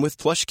journey than with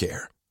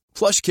PlushCare.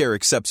 PlushCare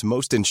accepts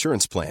most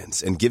insurance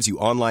plans and gives you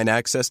online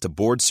access to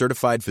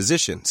board-certified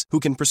physicians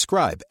who can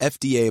prescribe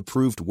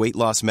FDA-approved weight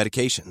loss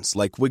medications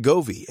like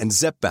Wegovy and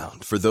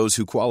Zepbound for those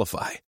who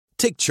qualify.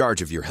 Take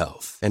charge of your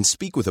health and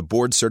speak with a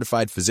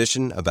board-certified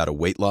physician about a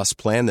weight loss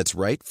plan that's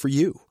right for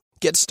you.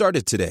 Get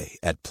started today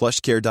at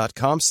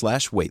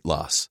plushcare.com/weight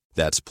loss.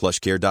 That's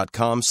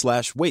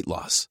plushcare.com/weight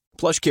loss.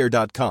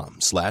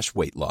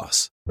 plushcare.com/weight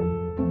loss.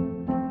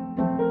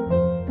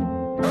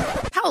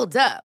 Hold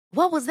up.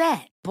 What was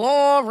that?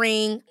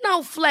 Boring.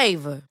 No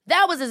flavor.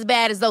 That was as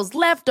bad as those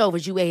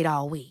leftovers you ate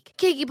all week.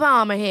 Keke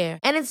Palmer here,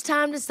 and it's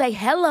time to say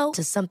hello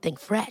to something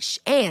fresh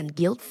and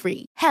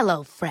guilt-free.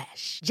 Hello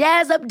Fresh.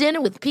 Jazz up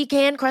dinner with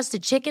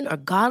pecan-crusted chicken or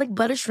garlic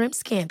butter shrimp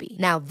scampi.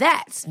 Now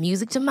that's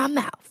music to my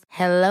mouth.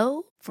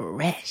 Hello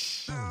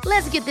Fresh.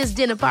 Let's get this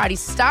dinner party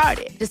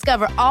started.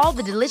 Discover all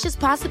the delicious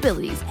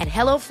possibilities at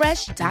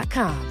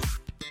HelloFresh.com.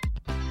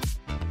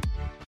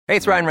 Hey,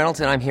 it's Ryan Reynolds,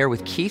 and I'm here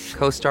with Keith,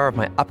 co-star of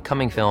my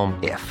upcoming film,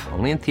 If,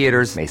 only in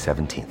theaters May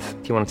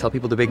 17th. Do you want to tell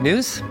people the big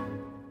news?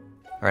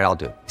 All right, I'll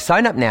do it.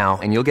 Sign up now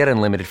and you'll get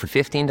unlimited for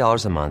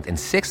 $15 a month and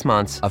 6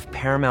 months of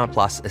Paramount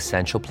Plus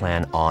Essential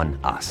Plan on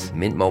us.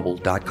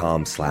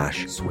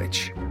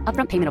 MintMobile.com/switch.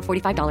 Upfront payment of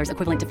 $45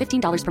 equivalent to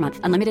 $15 per month.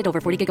 Unlimited over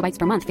 40 gigabytes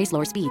per month. Face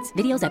lower speeds.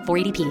 Videos at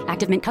 480p.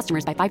 Active Mint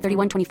customers by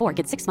 531.24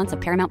 get 6 months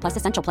of Paramount Plus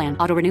Essential Plan.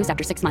 Auto renews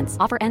after 6 months.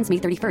 Offer ends May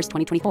 31st,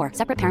 2024.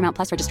 Separate Paramount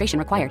Plus registration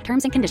required.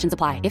 Terms and conditions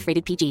apply if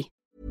rated PG.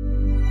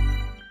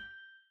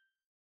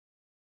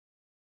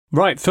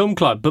 Right, Film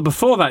Club. But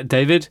before that,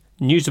 David,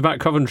 news about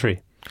Coventry.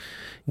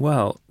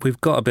 Well,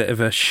 we've got a bit of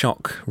a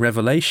shock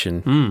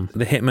revelation.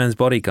 The Hitman's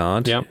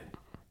Bodyguard,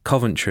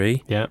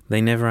 Coventry,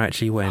 they never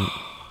actually went.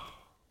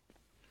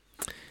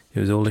 It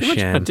was all a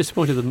sham. How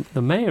disappointed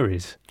the mayor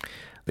is.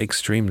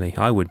 Extremely.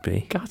 I would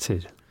be.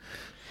 Gutted.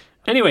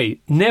 Anyway,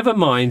 never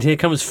mind. Here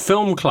comes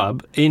Film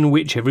Club, in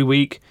which every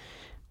week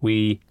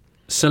we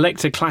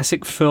select a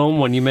classic film,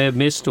 one you may have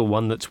missed or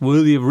one that's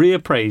worthy of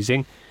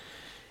reappraising,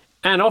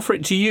 and offer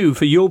it to you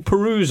for your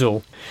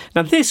perusal.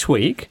 Now, this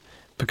week,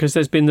 because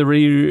there's been the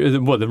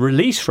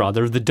release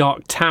of The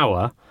Dark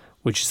Tower,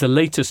 which is the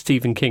latest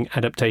Stephen King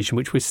adaptation,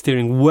 which we're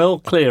steering well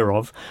clear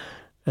of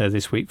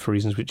this week for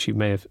reasons which you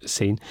may have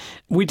seen.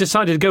 We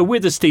decided to go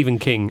with the Stephen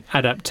King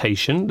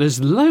adaptation. There's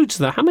loads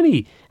of that. How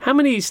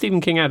many Stephen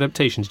King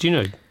adaptations do you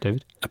know,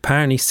 David?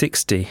 Apparently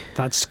 60.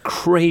 That's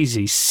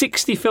crazy.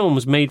 60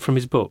 films made from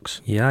his books.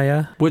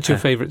 Yeah. What's your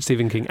favourite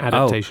Stephen King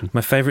adaptation?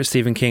 My favourite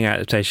Stephen King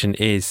adaptation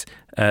is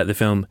the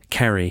film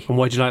Carrie. And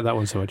why do you like that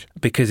one so much?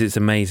 Because it's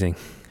amazing.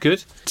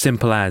 Good.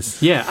 Simple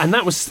as. Yeah, and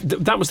that was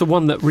the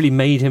one that really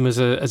made him as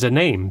a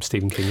name,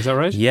 Stephen King. Is that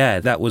right? Yeah,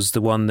 that was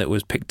the one that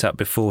was picked up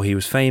before he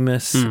was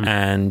famous,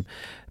 and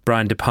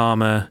Brian De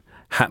Palma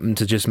happened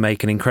to just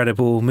make an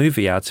incredible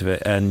movie out of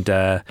it. And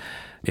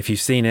if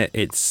you've seen it,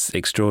 it's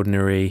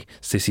extraordinary.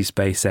 Sissy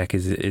Spacek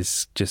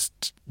is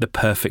just the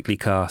perfectly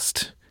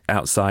cast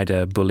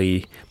outsider,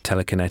 bully,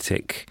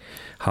 telekinetic,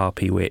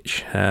 harpy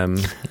witch.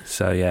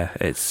 So yeah,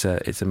 it's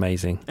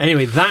amazing.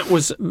 Anyway, that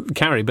was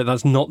Carrie, but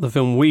that's not the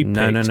film we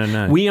picked.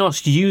 No. We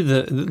asked you,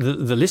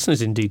 the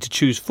listeners indeed, to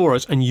choose for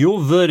us, and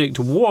your verdict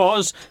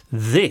was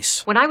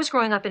this. When I was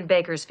growing up in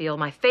Bakersfield,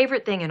 my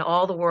favorite thing in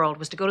all the world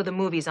was to go to the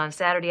movies on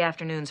Saturday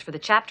afternoons for the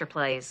chapter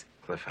plays.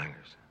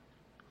 Cliffhangers.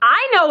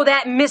 I know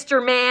that,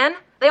 Mr. Man!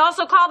 They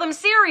also call them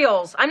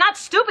cereals. I'm not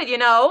stupid, you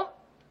know.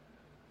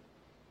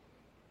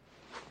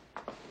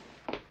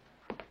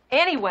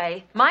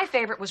 Anyway, my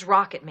favorite was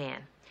Rocket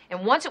Man.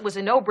 And once it was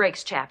a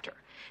no-brakes chapter.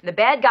 And the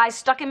bad guys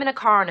stuck him in a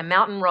car on a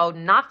mountain road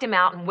and knocked him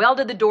out and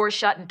welded the doors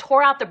shut and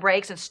tore out the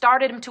brakes and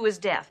started him to his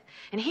death.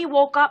 And he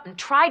woke up and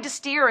tried to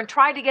steer and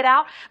tried to get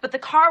out, but the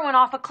car went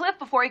off a cliff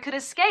before he could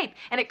escape.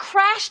 And it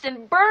crashed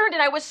and burned,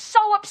 and I was so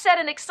upset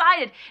and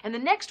excited. And the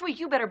next week,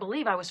 you better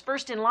believe I was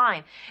first in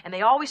line. And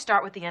they always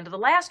start with the end of the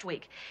last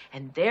week.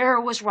 And there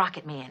was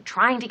Rocket Man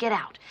trying to get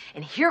out.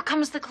 And here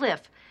comes the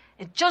cliff.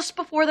 And just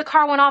before the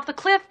car went off the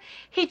cliff,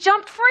 he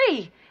jumped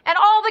free. And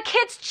all the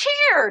kids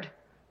cheered.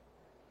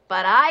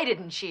 But I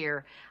didn't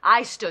cheer.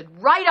 I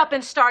stood right up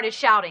and started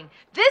shouting,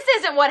 "This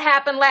isn't what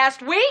happened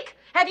last week!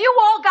 Have you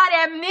all got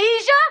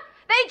amnesia?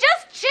 They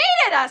just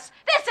cheated us!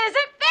 This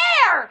isn't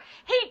fair!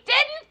 He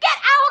didn't get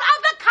out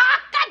of the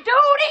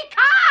cock-a-doodie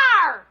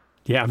car!"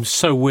 Yeah, I'm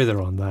so with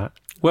her on that.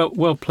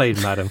 Well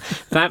played, madam.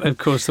 That, of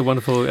course, the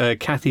wonderful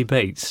Kathy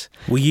Bates.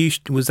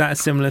 Was that a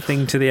similar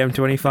thing to the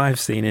M25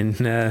 scene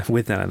in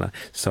With Eleanor?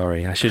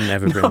 Sorry, I shouldn't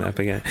ever bring that up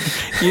again.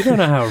 You don't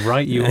know how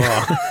right you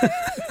are.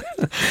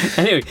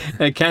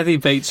 Anyway, Kathy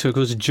Bates, who of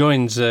course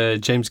joins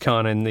James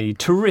Caan in the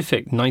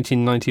terrific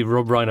 1990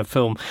 Rob Reiner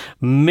film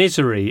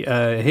Misery.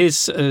 His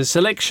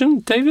selection,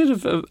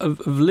 David,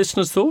 of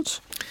listeners' thoughts?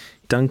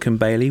 Duncan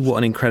Bailey, what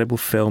an incredible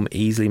film.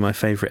 Easily my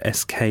favourite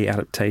SK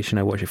adaptation.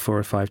 I watch it 4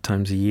 or 5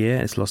 times a year.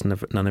 It's lost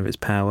none of its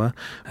power.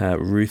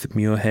 Ruth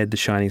Muirhead, The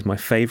Shining is my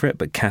favourite,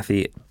 but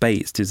Kathy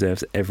Bates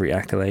deserves every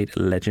accolade.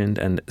 Legend.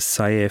 And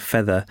Sayer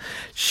Feather,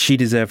 she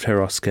deserved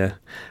her Oscar,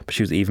 but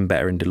she was even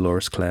better in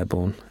Dolores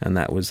Claiborne, and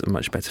that was a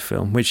much better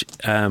film, which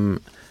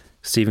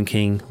Stephen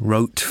King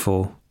wrote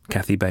for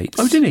Kathy Bates.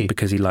 Oh, did he?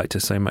 Because he liked her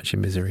so much in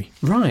Misery.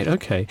 Right,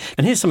 okay.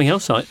 And here's something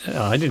else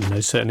I didn't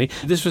know, certainly.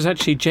 This was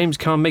actually James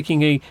Caan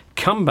making a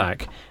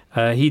comeback.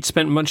 He'd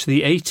spent much of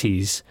the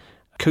 80s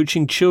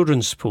coaching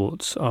children's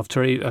sports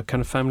after a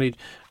kind of family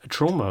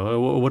trauma,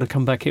 or what a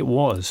comeback it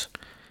was.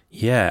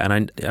 Yeah,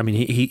 and I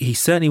mean, he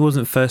certainly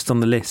wasn't first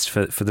on the list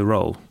for the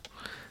role.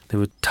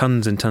 There were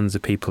tons and tons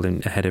of people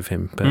ahead of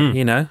him,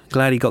 but,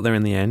 glad he got there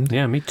in the end.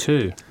 Yeah, me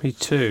too.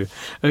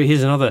 Oh,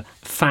 here's another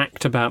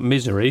fact about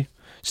Misery.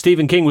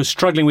 Stephen King was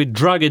struggling with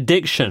drug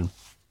addiction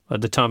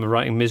at the time of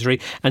writing Misery,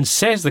 and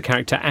says the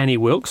character Annie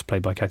Wilkes,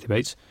 played by Kathy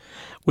Bates,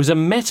 was a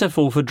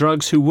metaphor for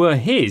drugs who were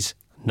his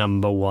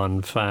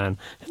 #1 fan.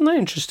 Isn't that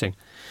interesting?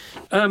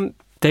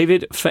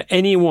 David, for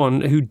anyone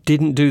who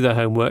didn't do their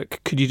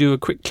homework, could you do a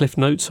quick Cliff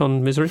Notes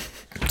on Misery?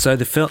 So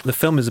the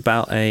film is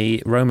about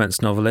a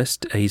romance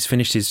novelist. He's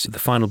finished the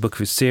final book of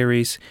his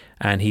series,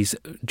 and he's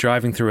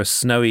driving through a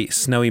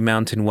snowy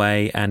mountain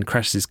way and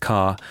crashes his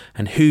car.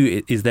 And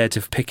who is there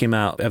to pick him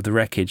out of the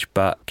wreckage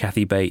but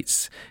Kathy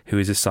Bates, who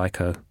is a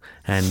psycho.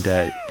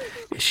 And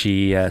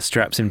she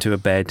straps him to a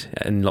bed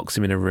and locks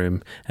him in a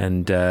room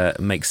and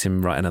makes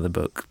him write another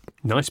book.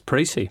 Nice,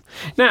 précis.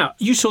 Now,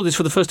 you saw this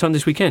for the first time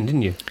this weekend,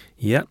 didn't you?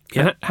 Yep.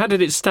 How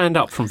did it stand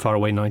up from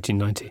Faraway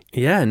 1990?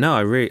 Yeah, no,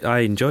 I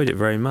enjoyed it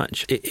very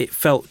much. It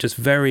felt just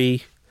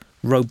very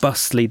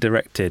robustly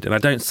directed, and I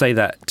don't say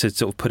that to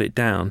sort of put it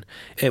down.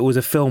 It was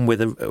a film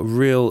with a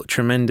real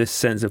tremendous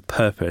sense of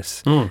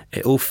purpose.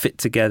 It all fit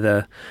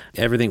together.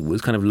 Everything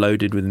was kind of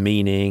loaded with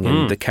meaning,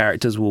 and the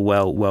characters were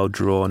well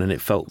drawn, and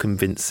it felt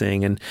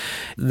convincing. And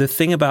the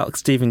thing about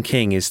Stephen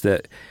King is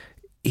that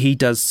he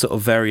does sort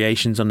of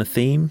variations on a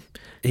theme.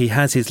 He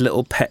has his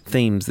little pet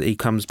themes that he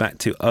comes back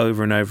to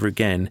over and over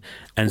again,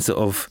 and sort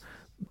of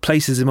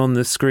places him on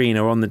the screen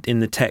or in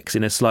the text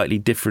in a slightly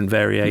different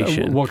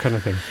variation. What kind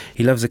of thing?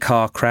 He loves a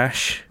car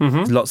crash.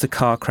 Lots of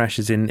car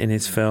crashes in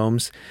his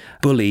films.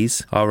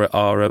 Bullies are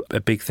a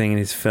big thing in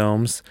his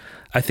films.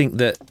 I think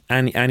that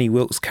Annie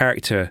Wilkes'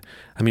 character,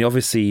 I mean,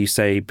 obviously you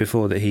say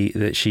before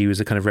that she was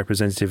a kind of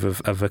representative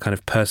of a kind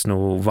of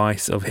personal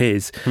vice of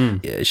his.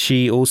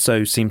 She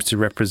also seems to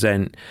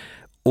represent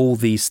all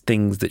these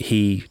things that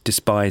he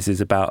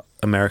despises about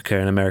America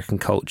and American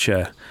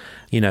culture.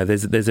 You know,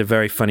 there's a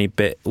very funny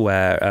bit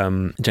where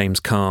James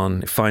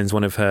Caan finds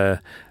one of her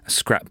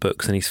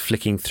scrapbooks and he's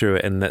flicking through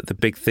it, and the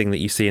big thing that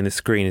you see in the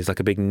screen is like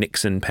a big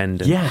Nixon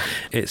pendant. Yeah.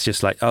 It's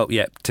just like, oh,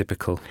 yeah,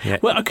 typical. Yeah.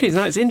 Well, okay,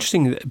 now it's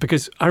interesting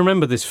because I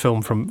remember this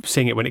film from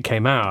seeing it when it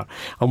came out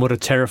and what a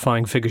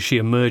terrifying figure she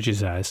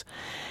emerges as.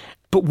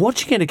 But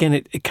watching it again,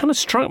 it kind of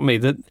struck me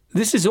that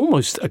this is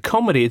almost a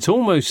comedy. It's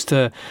almost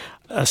a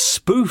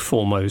spoof,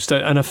 almost,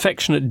 an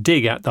affectionate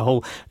dig at the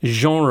whole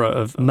genre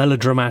of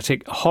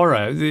melodramatic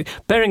horror.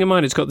 Bearing in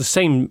mind it's got the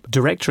same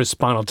director as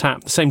Spinal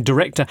Tap, the same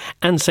director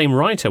and same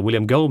writer,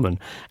 William Goldman,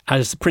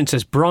 as The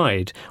Princess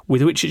Bride,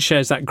 with which it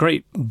shares that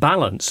great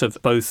balance of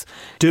both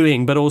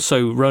doing but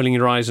also rolling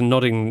your eyes and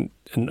nodding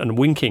and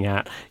winking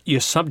at your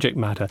subject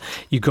matter.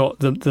 You got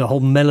the whole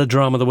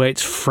melodrama, the way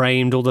it's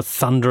framed, all the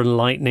thunder and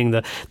lightning,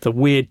 the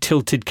weird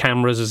tilted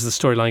cameras as the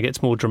storyline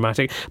gets more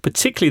dramatic,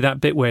 particularly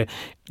that bit where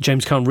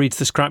James Caan reads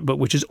the scrapbook,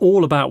 which is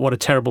all about what a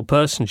terrible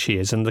person she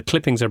is, and the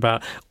clippings are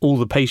about all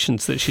the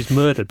patients that she's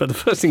murdered. But the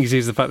first thing you see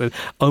is the fact that,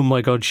 oh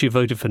my God, she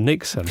voted for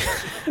Nixon.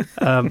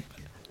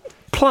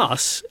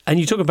 Plus, and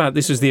you talk about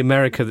this as the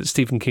America that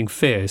Stephen King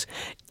fears,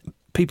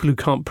 people who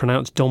can't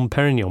pronounce Dom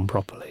Perignon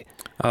properly.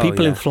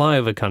 People in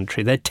flyover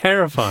country, they're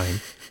terrifying.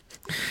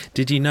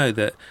 Did you know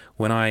that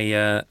when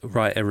I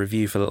write a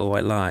review for Little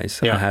White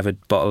Lies, I have a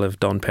bottle of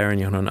Dom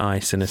Perignon on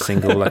ice and a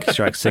single Lucky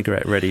Strike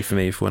cigarette ready for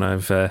me for when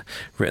I've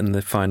written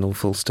the final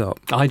full stop?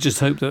 I just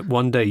hope that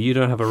one day you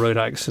don't have a road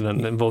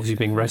accident that involves you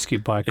being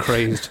rescued by a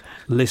crazed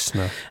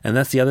listener. And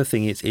that's the other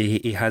thing.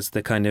 He has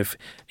the kind of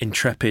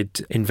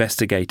intrepid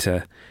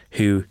investigator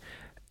who,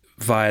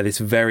 via this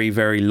very,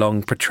 very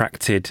long,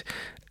 protracted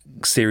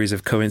series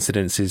of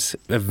coincidences,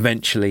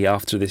 eventually,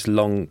 after this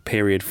long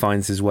period,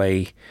 finds his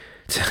way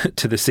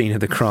to the scene of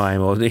the crime,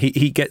 or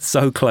he gets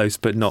so close,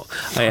 but not.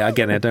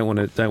 Again, I don't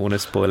want to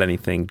spoil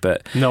anything,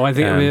 but no, I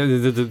think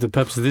the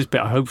purpose of this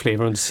bit, hopefully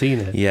everyone's seen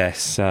it.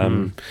 Yes,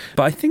 but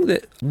I think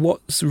that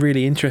what's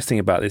really interesting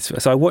about this.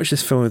 So I watched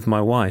this film with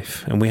my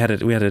wife, and we had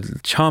a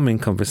charming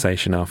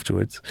conversation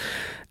afterwards,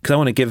 because I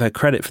want to give her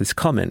credit for this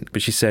comment.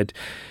 But she said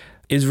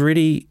it was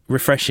really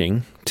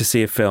refreshing to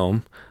see a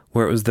film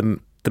where it was the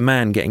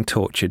man getting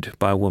tortured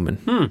by a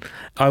woman.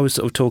 I was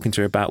sort of talking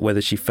to her about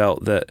whether she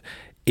felt that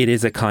it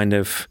is a kind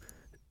of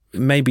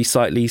maybe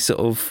slightly sort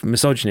of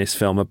misogynist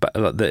film about,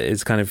 that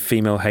is kind of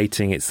female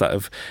hating. It's sort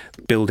of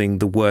building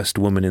the worst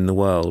woman in the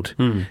world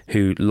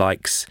who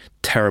likes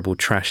terrible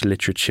trash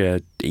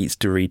literature, eats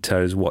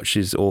Doritos,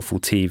 watches awful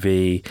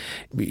TV.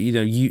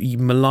 You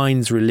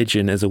maligns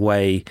religion as a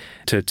way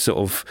to sort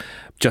of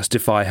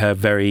justify her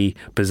very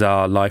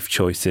bizarre life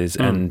choices,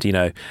 and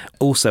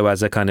also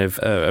as a kind of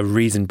a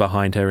reason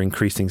behind her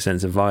increasing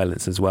sense of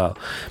violence as well.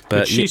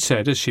 But she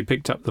said as she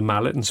picked up the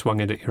mallet and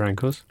swung it at your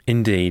ankles.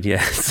 Indeed,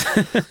 yes.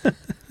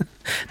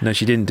 No,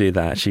 she didn't do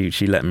that. She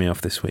let me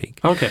off this week.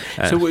 Okay,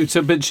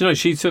 but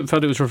she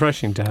felt it was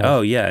refreshing to her.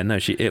 Oh yeah, no,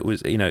 it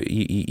was.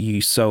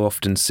 You so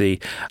often see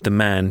the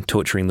man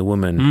torturing the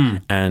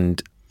woman,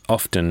 and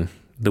often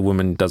the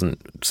woman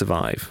doesn't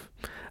survive.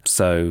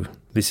 So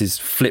this is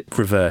flip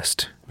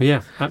reversed.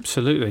 Yeah,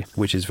 absolutely.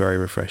 Which is very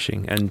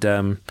refreshing.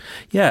 And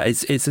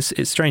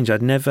it's strange.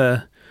 I'd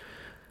never,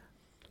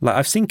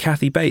 I've seen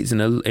Kathy Bates in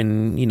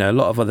a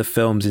lot of other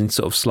films in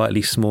sort of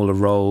slightly smaller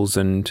roles,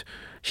 and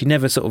she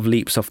never sort of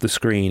leaps off the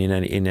screen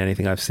in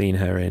anything I've seen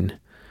her in.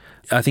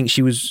 I think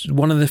she was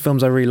one of the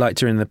films I really liked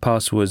her in the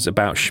past was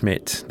About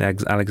Schmidt,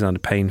 the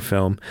Alexander Payne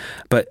film.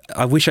 But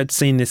I wish I'd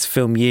seen this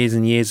film years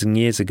and years and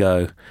years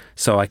ago,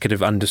 so I could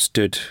have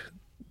understood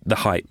the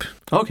hype.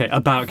 Okay,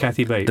 about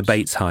Kathy Bates. The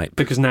Bates hype.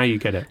 Because now you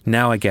get it.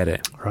 Now I get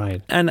it.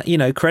 Right. And,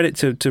 credit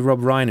to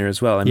Rob Reiner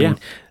as well. I mean,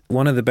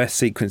 one of the best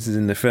sequences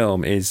in the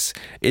film is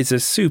a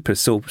super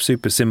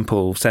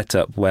simple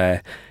setup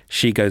where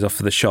she goes off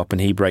to the shop and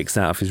he breaks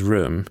out of his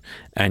room,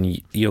 and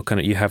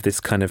you have this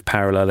kind of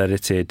parallel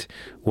edited,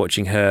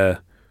 watching her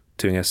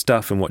doing her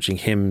stuff and watching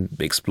him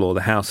explore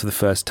the house for the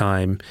first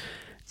time,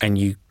 and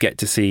you get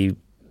to see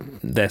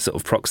their sort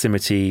of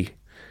proximity.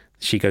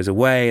 She goes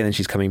away and then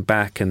she's coming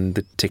back, and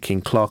the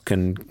ticking clock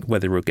and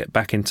whether we'll get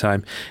back in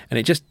time. And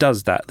it just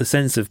does that. The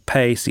sense of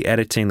pace, the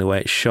editing, the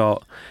way it's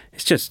shot,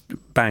 it's just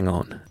bang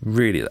on.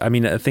 Really. I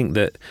mean, I think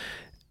that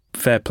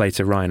fair play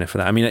to Reiner for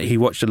that. I mean, he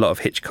watched a lot of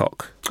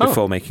Hitchcock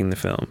before making the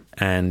film,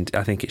 and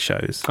I think it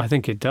shows. I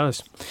think it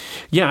does.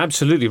 Yeah,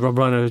 absolutely. Rob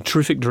Reiner, a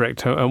terrific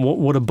director, and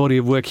what a body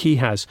of work he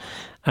has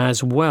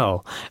as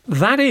well.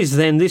 That is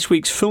then this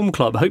week's Film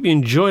Club. I hope you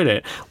enjoyed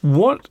it.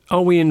 What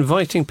are we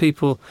inviting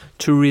people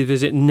to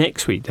revisit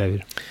next week,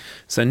 David?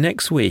 So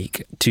next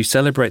week, to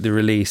celebrate the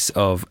release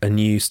of a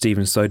new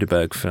Steven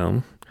Soderbergh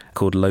film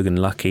called Logan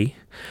Lucky,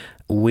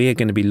 we're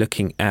going to be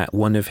looking at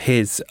one of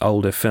his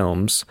older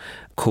films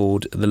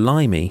called The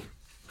Limey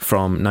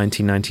from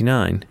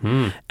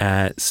 1999.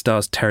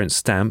 Stars Terence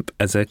Stamp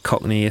as a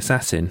Cockney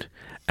assassin,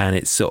 and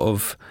it's sort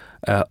of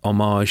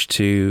homage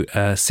to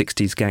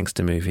 60s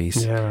gangster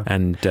movies. Yeah.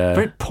 And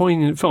very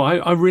poignant film.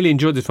 I really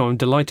enjoyed this film. I'm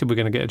delighted we're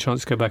going to get a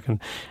chance to go back and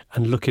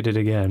look at it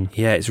again.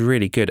 Yeah, it's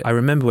really good. I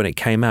remember when it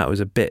came out, it was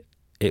a bit...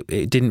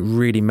 It didn't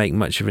really make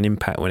much of an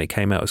impact when it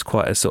came out. It was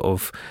quite a sort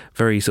of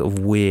very sort of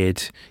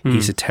weird,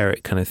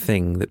 esoteric kind of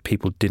thing that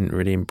people didn't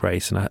really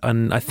embrace.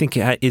 And I think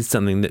it is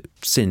something that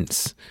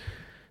since,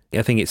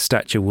 I think its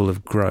stature will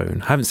have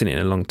grown. I haven't seen it in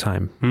a long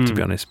time, to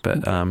be honest.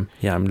 But I'm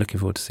looking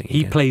forward to seeing it.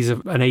 He plays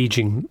an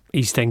ageing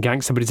East End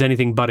gangster, but it's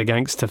anything but a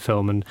gangster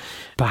film. And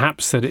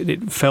perhaps that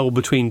it fell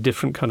between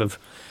different kind of,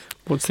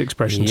 what's the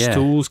expression,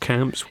 stools,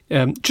 camps.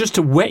 Just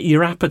to whet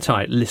your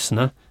appetite,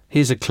 listener,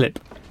 here's a clip.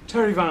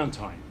 Terry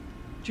Valentine.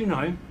 Do you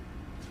know him?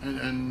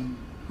 And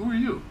who are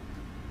you?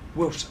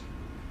 Wilson.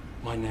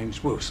 My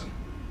name's Wilson.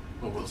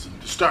 Well, Wilson,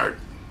 to start,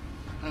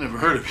 I never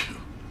heard of you.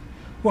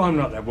 Well, I'm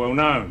not that well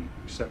known,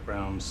 except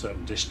around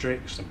certain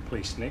districts and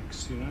police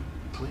nicks, you know.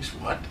 Police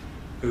what?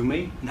 Who,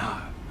 me?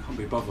 No, can't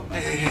be bothered.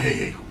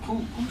 Hey,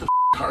 who the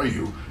are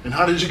you, and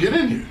how did you get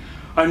in here?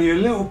 Only a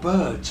little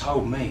bird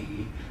told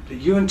me that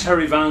you and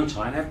Terry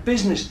Valentine have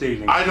business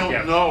dealings I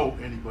don't know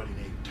anybody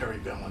named Terry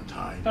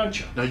Valentine. Don't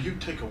you? Now, you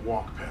take a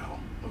walk, pal,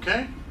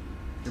 okay?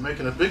 You're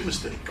making a big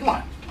mistake. Come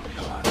on.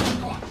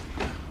 Come on.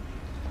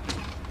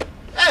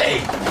 Hey!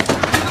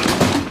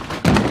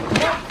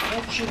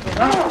 What you been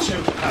up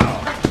to, pal?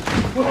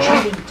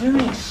 What you been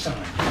doing, son?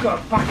 You've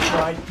got to back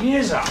your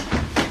ideas up.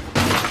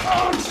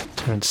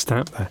 Terence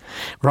Stamp there.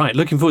 Right,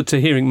 looking forward to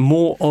hearing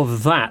more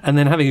of that and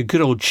then having a good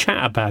old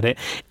chat about it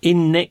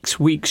in next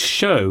week's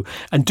show.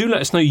 And do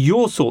let us know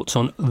your thoughts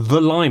on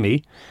The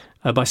Limey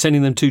by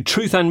sending them to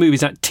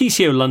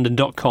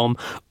truthandmovies@tcolondon.com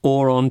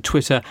or on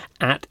Twitter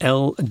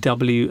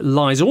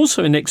 @LWLies.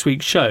 Also in next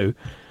week's show,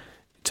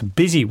 it's a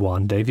busy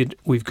one, David.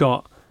 We've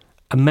got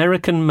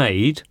American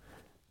Made,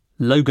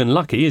 Logan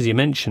Lucky, as you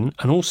mentioned,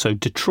 and also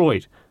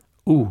Detroit.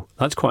 Ooh,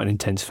 that's quite an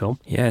intense film.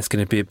 Yeah, it's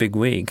going to be a big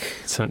week.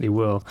 It certainly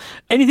will.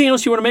 Anything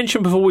else you want to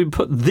mention before we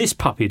put this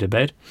puppy to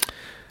bed?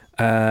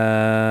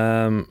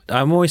 I'm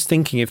always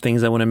thinking of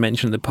things I want to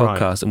mention at the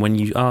podcast, right. And when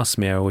you ask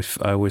me, I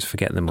always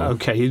forget them all.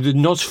 Okay, the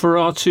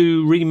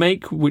Nosferatu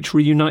remake, which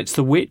reunites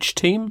the Witch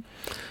team.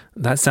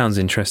 That sounds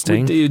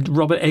interesting. With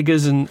Robert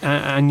Eggers and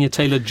Anya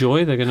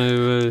Taylor-Joy, they're going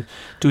to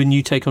do a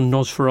new take on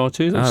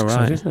Nosferatu. That's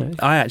exciting, isn't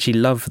it? I actually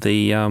love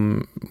the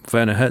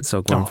Werner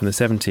Herzog one from the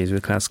 70s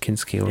with Klaus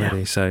Kinski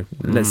already, so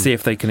let's see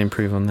if they can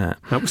improve on that.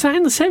 Now, was that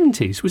in the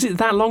 70s? Was it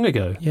that long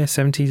ago? Yeah,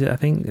 70s, I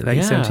think,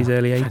 late 70s,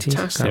 early 80s.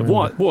 Fantastic.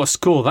 What a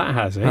score that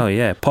has, eh? Oh,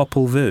 yeah,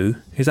 Popol Vuh.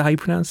 Is that how you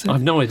pronounce it?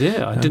 I've no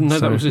idea. I didn't know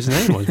that was his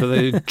name,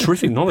 but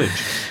terrific knowledge.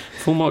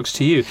 Full marks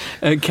to you.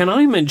 Can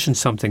I mention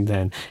something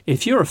then?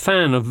 If you're a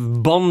fan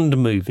of Bond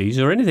movies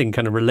or anything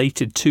kind of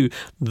related to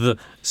the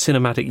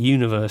cinematic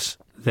universe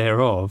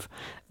thereof,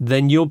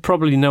 then you'll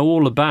probably know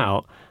all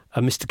about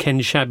Mr. Ken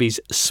Shabby's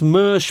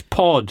Smersh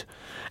Pod.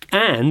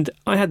 And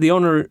I had the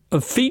honour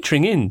of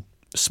featuring in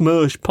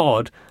Smersh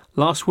Pod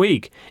last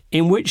week,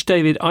 in which,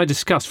 David, I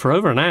discussed for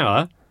over an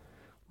hour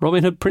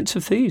Robin Hood, Prince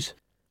of Thieves.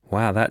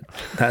 Wow, that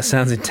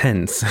sounds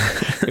intense.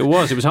 It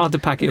was hard to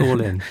pack it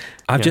all in.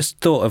 I've just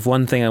thought of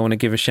one thing I want to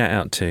give a shout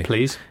out to.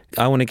 Please.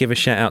 I want to give a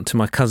shout out to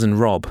my cousin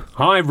Rob.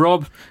 Hi,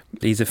 Rob.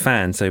 He's a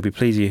fan, so he'll be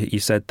pleased you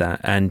said that.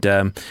 And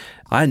I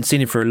hadn't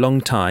seen him for a long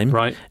time.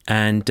 Right.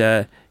 And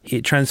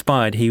it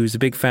transpired he was a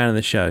big fan of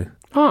the show.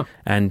 Huh.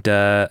 And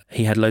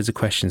he had loads of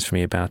questions for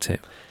me about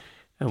it.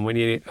 And when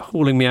you're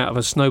hauling me out of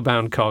a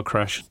snowbound car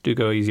crash, do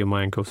go easy on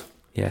my ankles.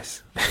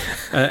 Yes.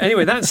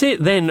 Anyway, that's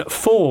it then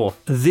for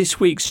this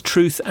week's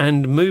Truth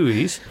and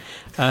Movies.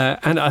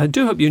 And I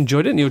do hope you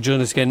enjoyed it and you'll join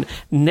us again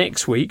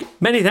next week.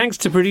 Many thanks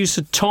to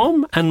producer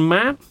Tom and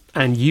Matt,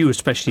 and you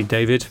especially,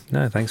 David.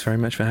 No, thanks very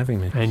much for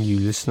having me. And you,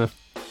 listener.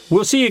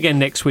 We'll see you again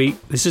next week.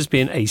 This has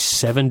been a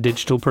 7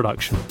 Digital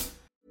production.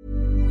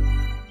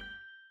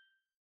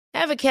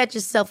 Ever catch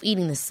yourself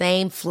eating the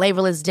same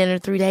flavorless dinner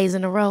 3 days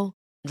in a row?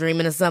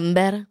 Dreaming of something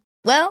better?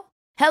 Well,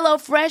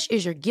 HelloFresh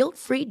is your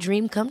guilt-free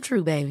dream come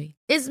true, baby.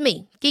 It's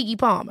me, Keke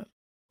Palmer.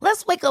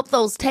 Let's wake up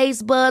those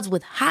taste buds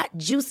with hot,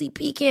 juicy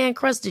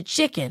pecan-crusted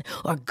chicken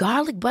or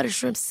garlic butter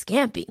shrimp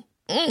scampi.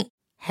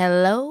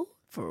 Hello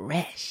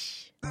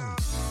Fresh.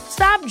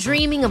 Stop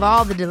dreaming of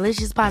all the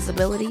delicious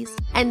possibilities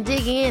and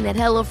dig in at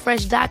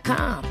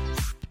HelloFresh.com.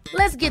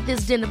 Let's get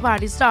this dinner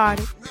party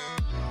started.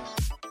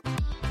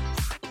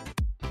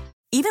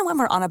 Even when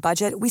we're on a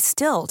budget, we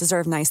still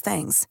deserve nice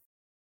things.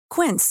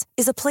 Quince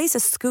is a place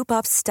to scoop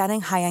up stunning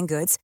high-end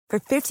goods for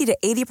 50 to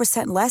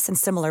 80% less than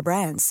similar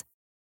brands.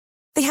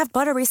 They have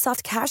buttery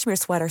soft cashmere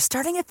sweaters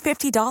starting at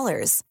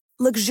 $50,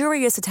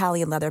 luxurious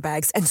Italian leather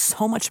bags, and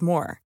so much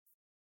more.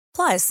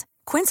 Plus,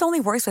 Quince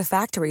only works with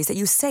factories that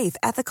use safe,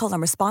 ethical,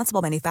 and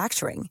responsible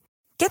manufacturing.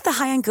 Get the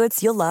high-end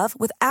goods you'll love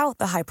without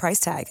the high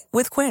price tag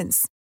with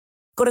Quince.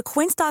 Go to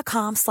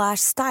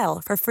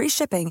quince.com/style for free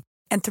shipping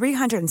and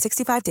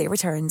 365-day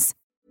returns.